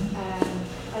day.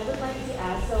 I would like to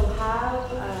ask, so how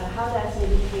does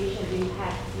meditation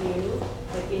impact you,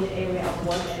 like in the area of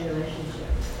work and relationship?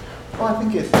 Well, I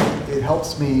think it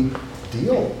helps me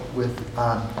deal with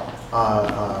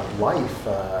life,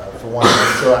 for one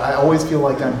thing. So I always feel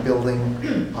like I'm building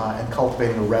and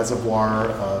cultivating a reservoir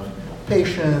of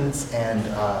patience and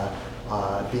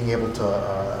being able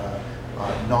to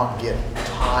not get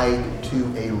tied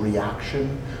to a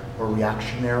reaction or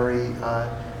reactionary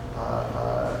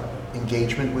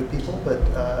engagement with people, but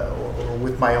or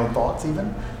with my own thoughts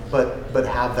even, but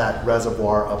have that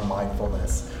reservoir of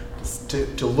mindfulness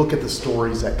to look at the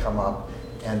stories that come up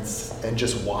and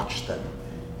just watch them,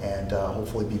 and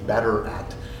hopefully be better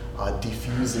at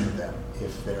diffusing them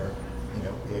if they're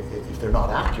if they're not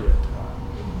accurate.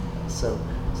 So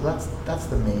that's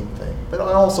the main thing. But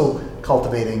also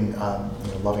cultivating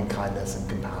loving kindness and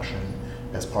compassion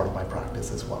as part of my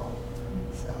practice as well.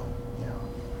 So yeah.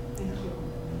 Thank you.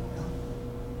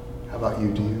 How about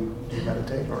you? Do you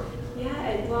meditate or?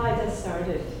 Yeah, well, I just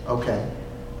started. Okay,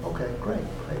 great.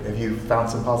 Have you found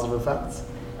some positive effects?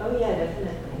 Oh yeah,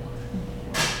 definitely.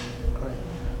 Great.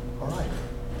 All right.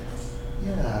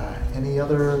 Yeah. Any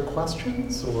other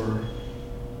questions or?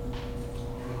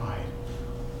 All right.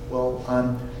 Well,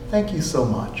 thank you so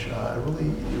much.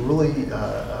 Really,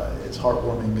 it's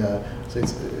heartwarming. So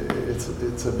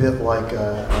it's a bit like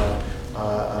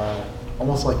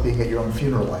almost like being at your own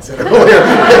funeral. I said earlier.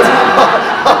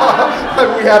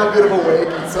 We had a bit of a wake,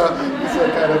 and so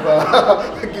kind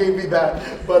of gave me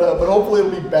that. But hopefully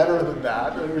it'll be better than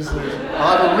that.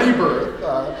 I'll have a rebirth.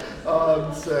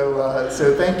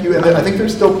 So thank you. And I think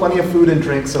there's still plenty of food and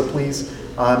drink. So please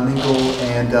mingle,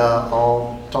 and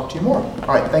I'll talk to you more. All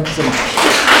right. Thank you so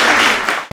much.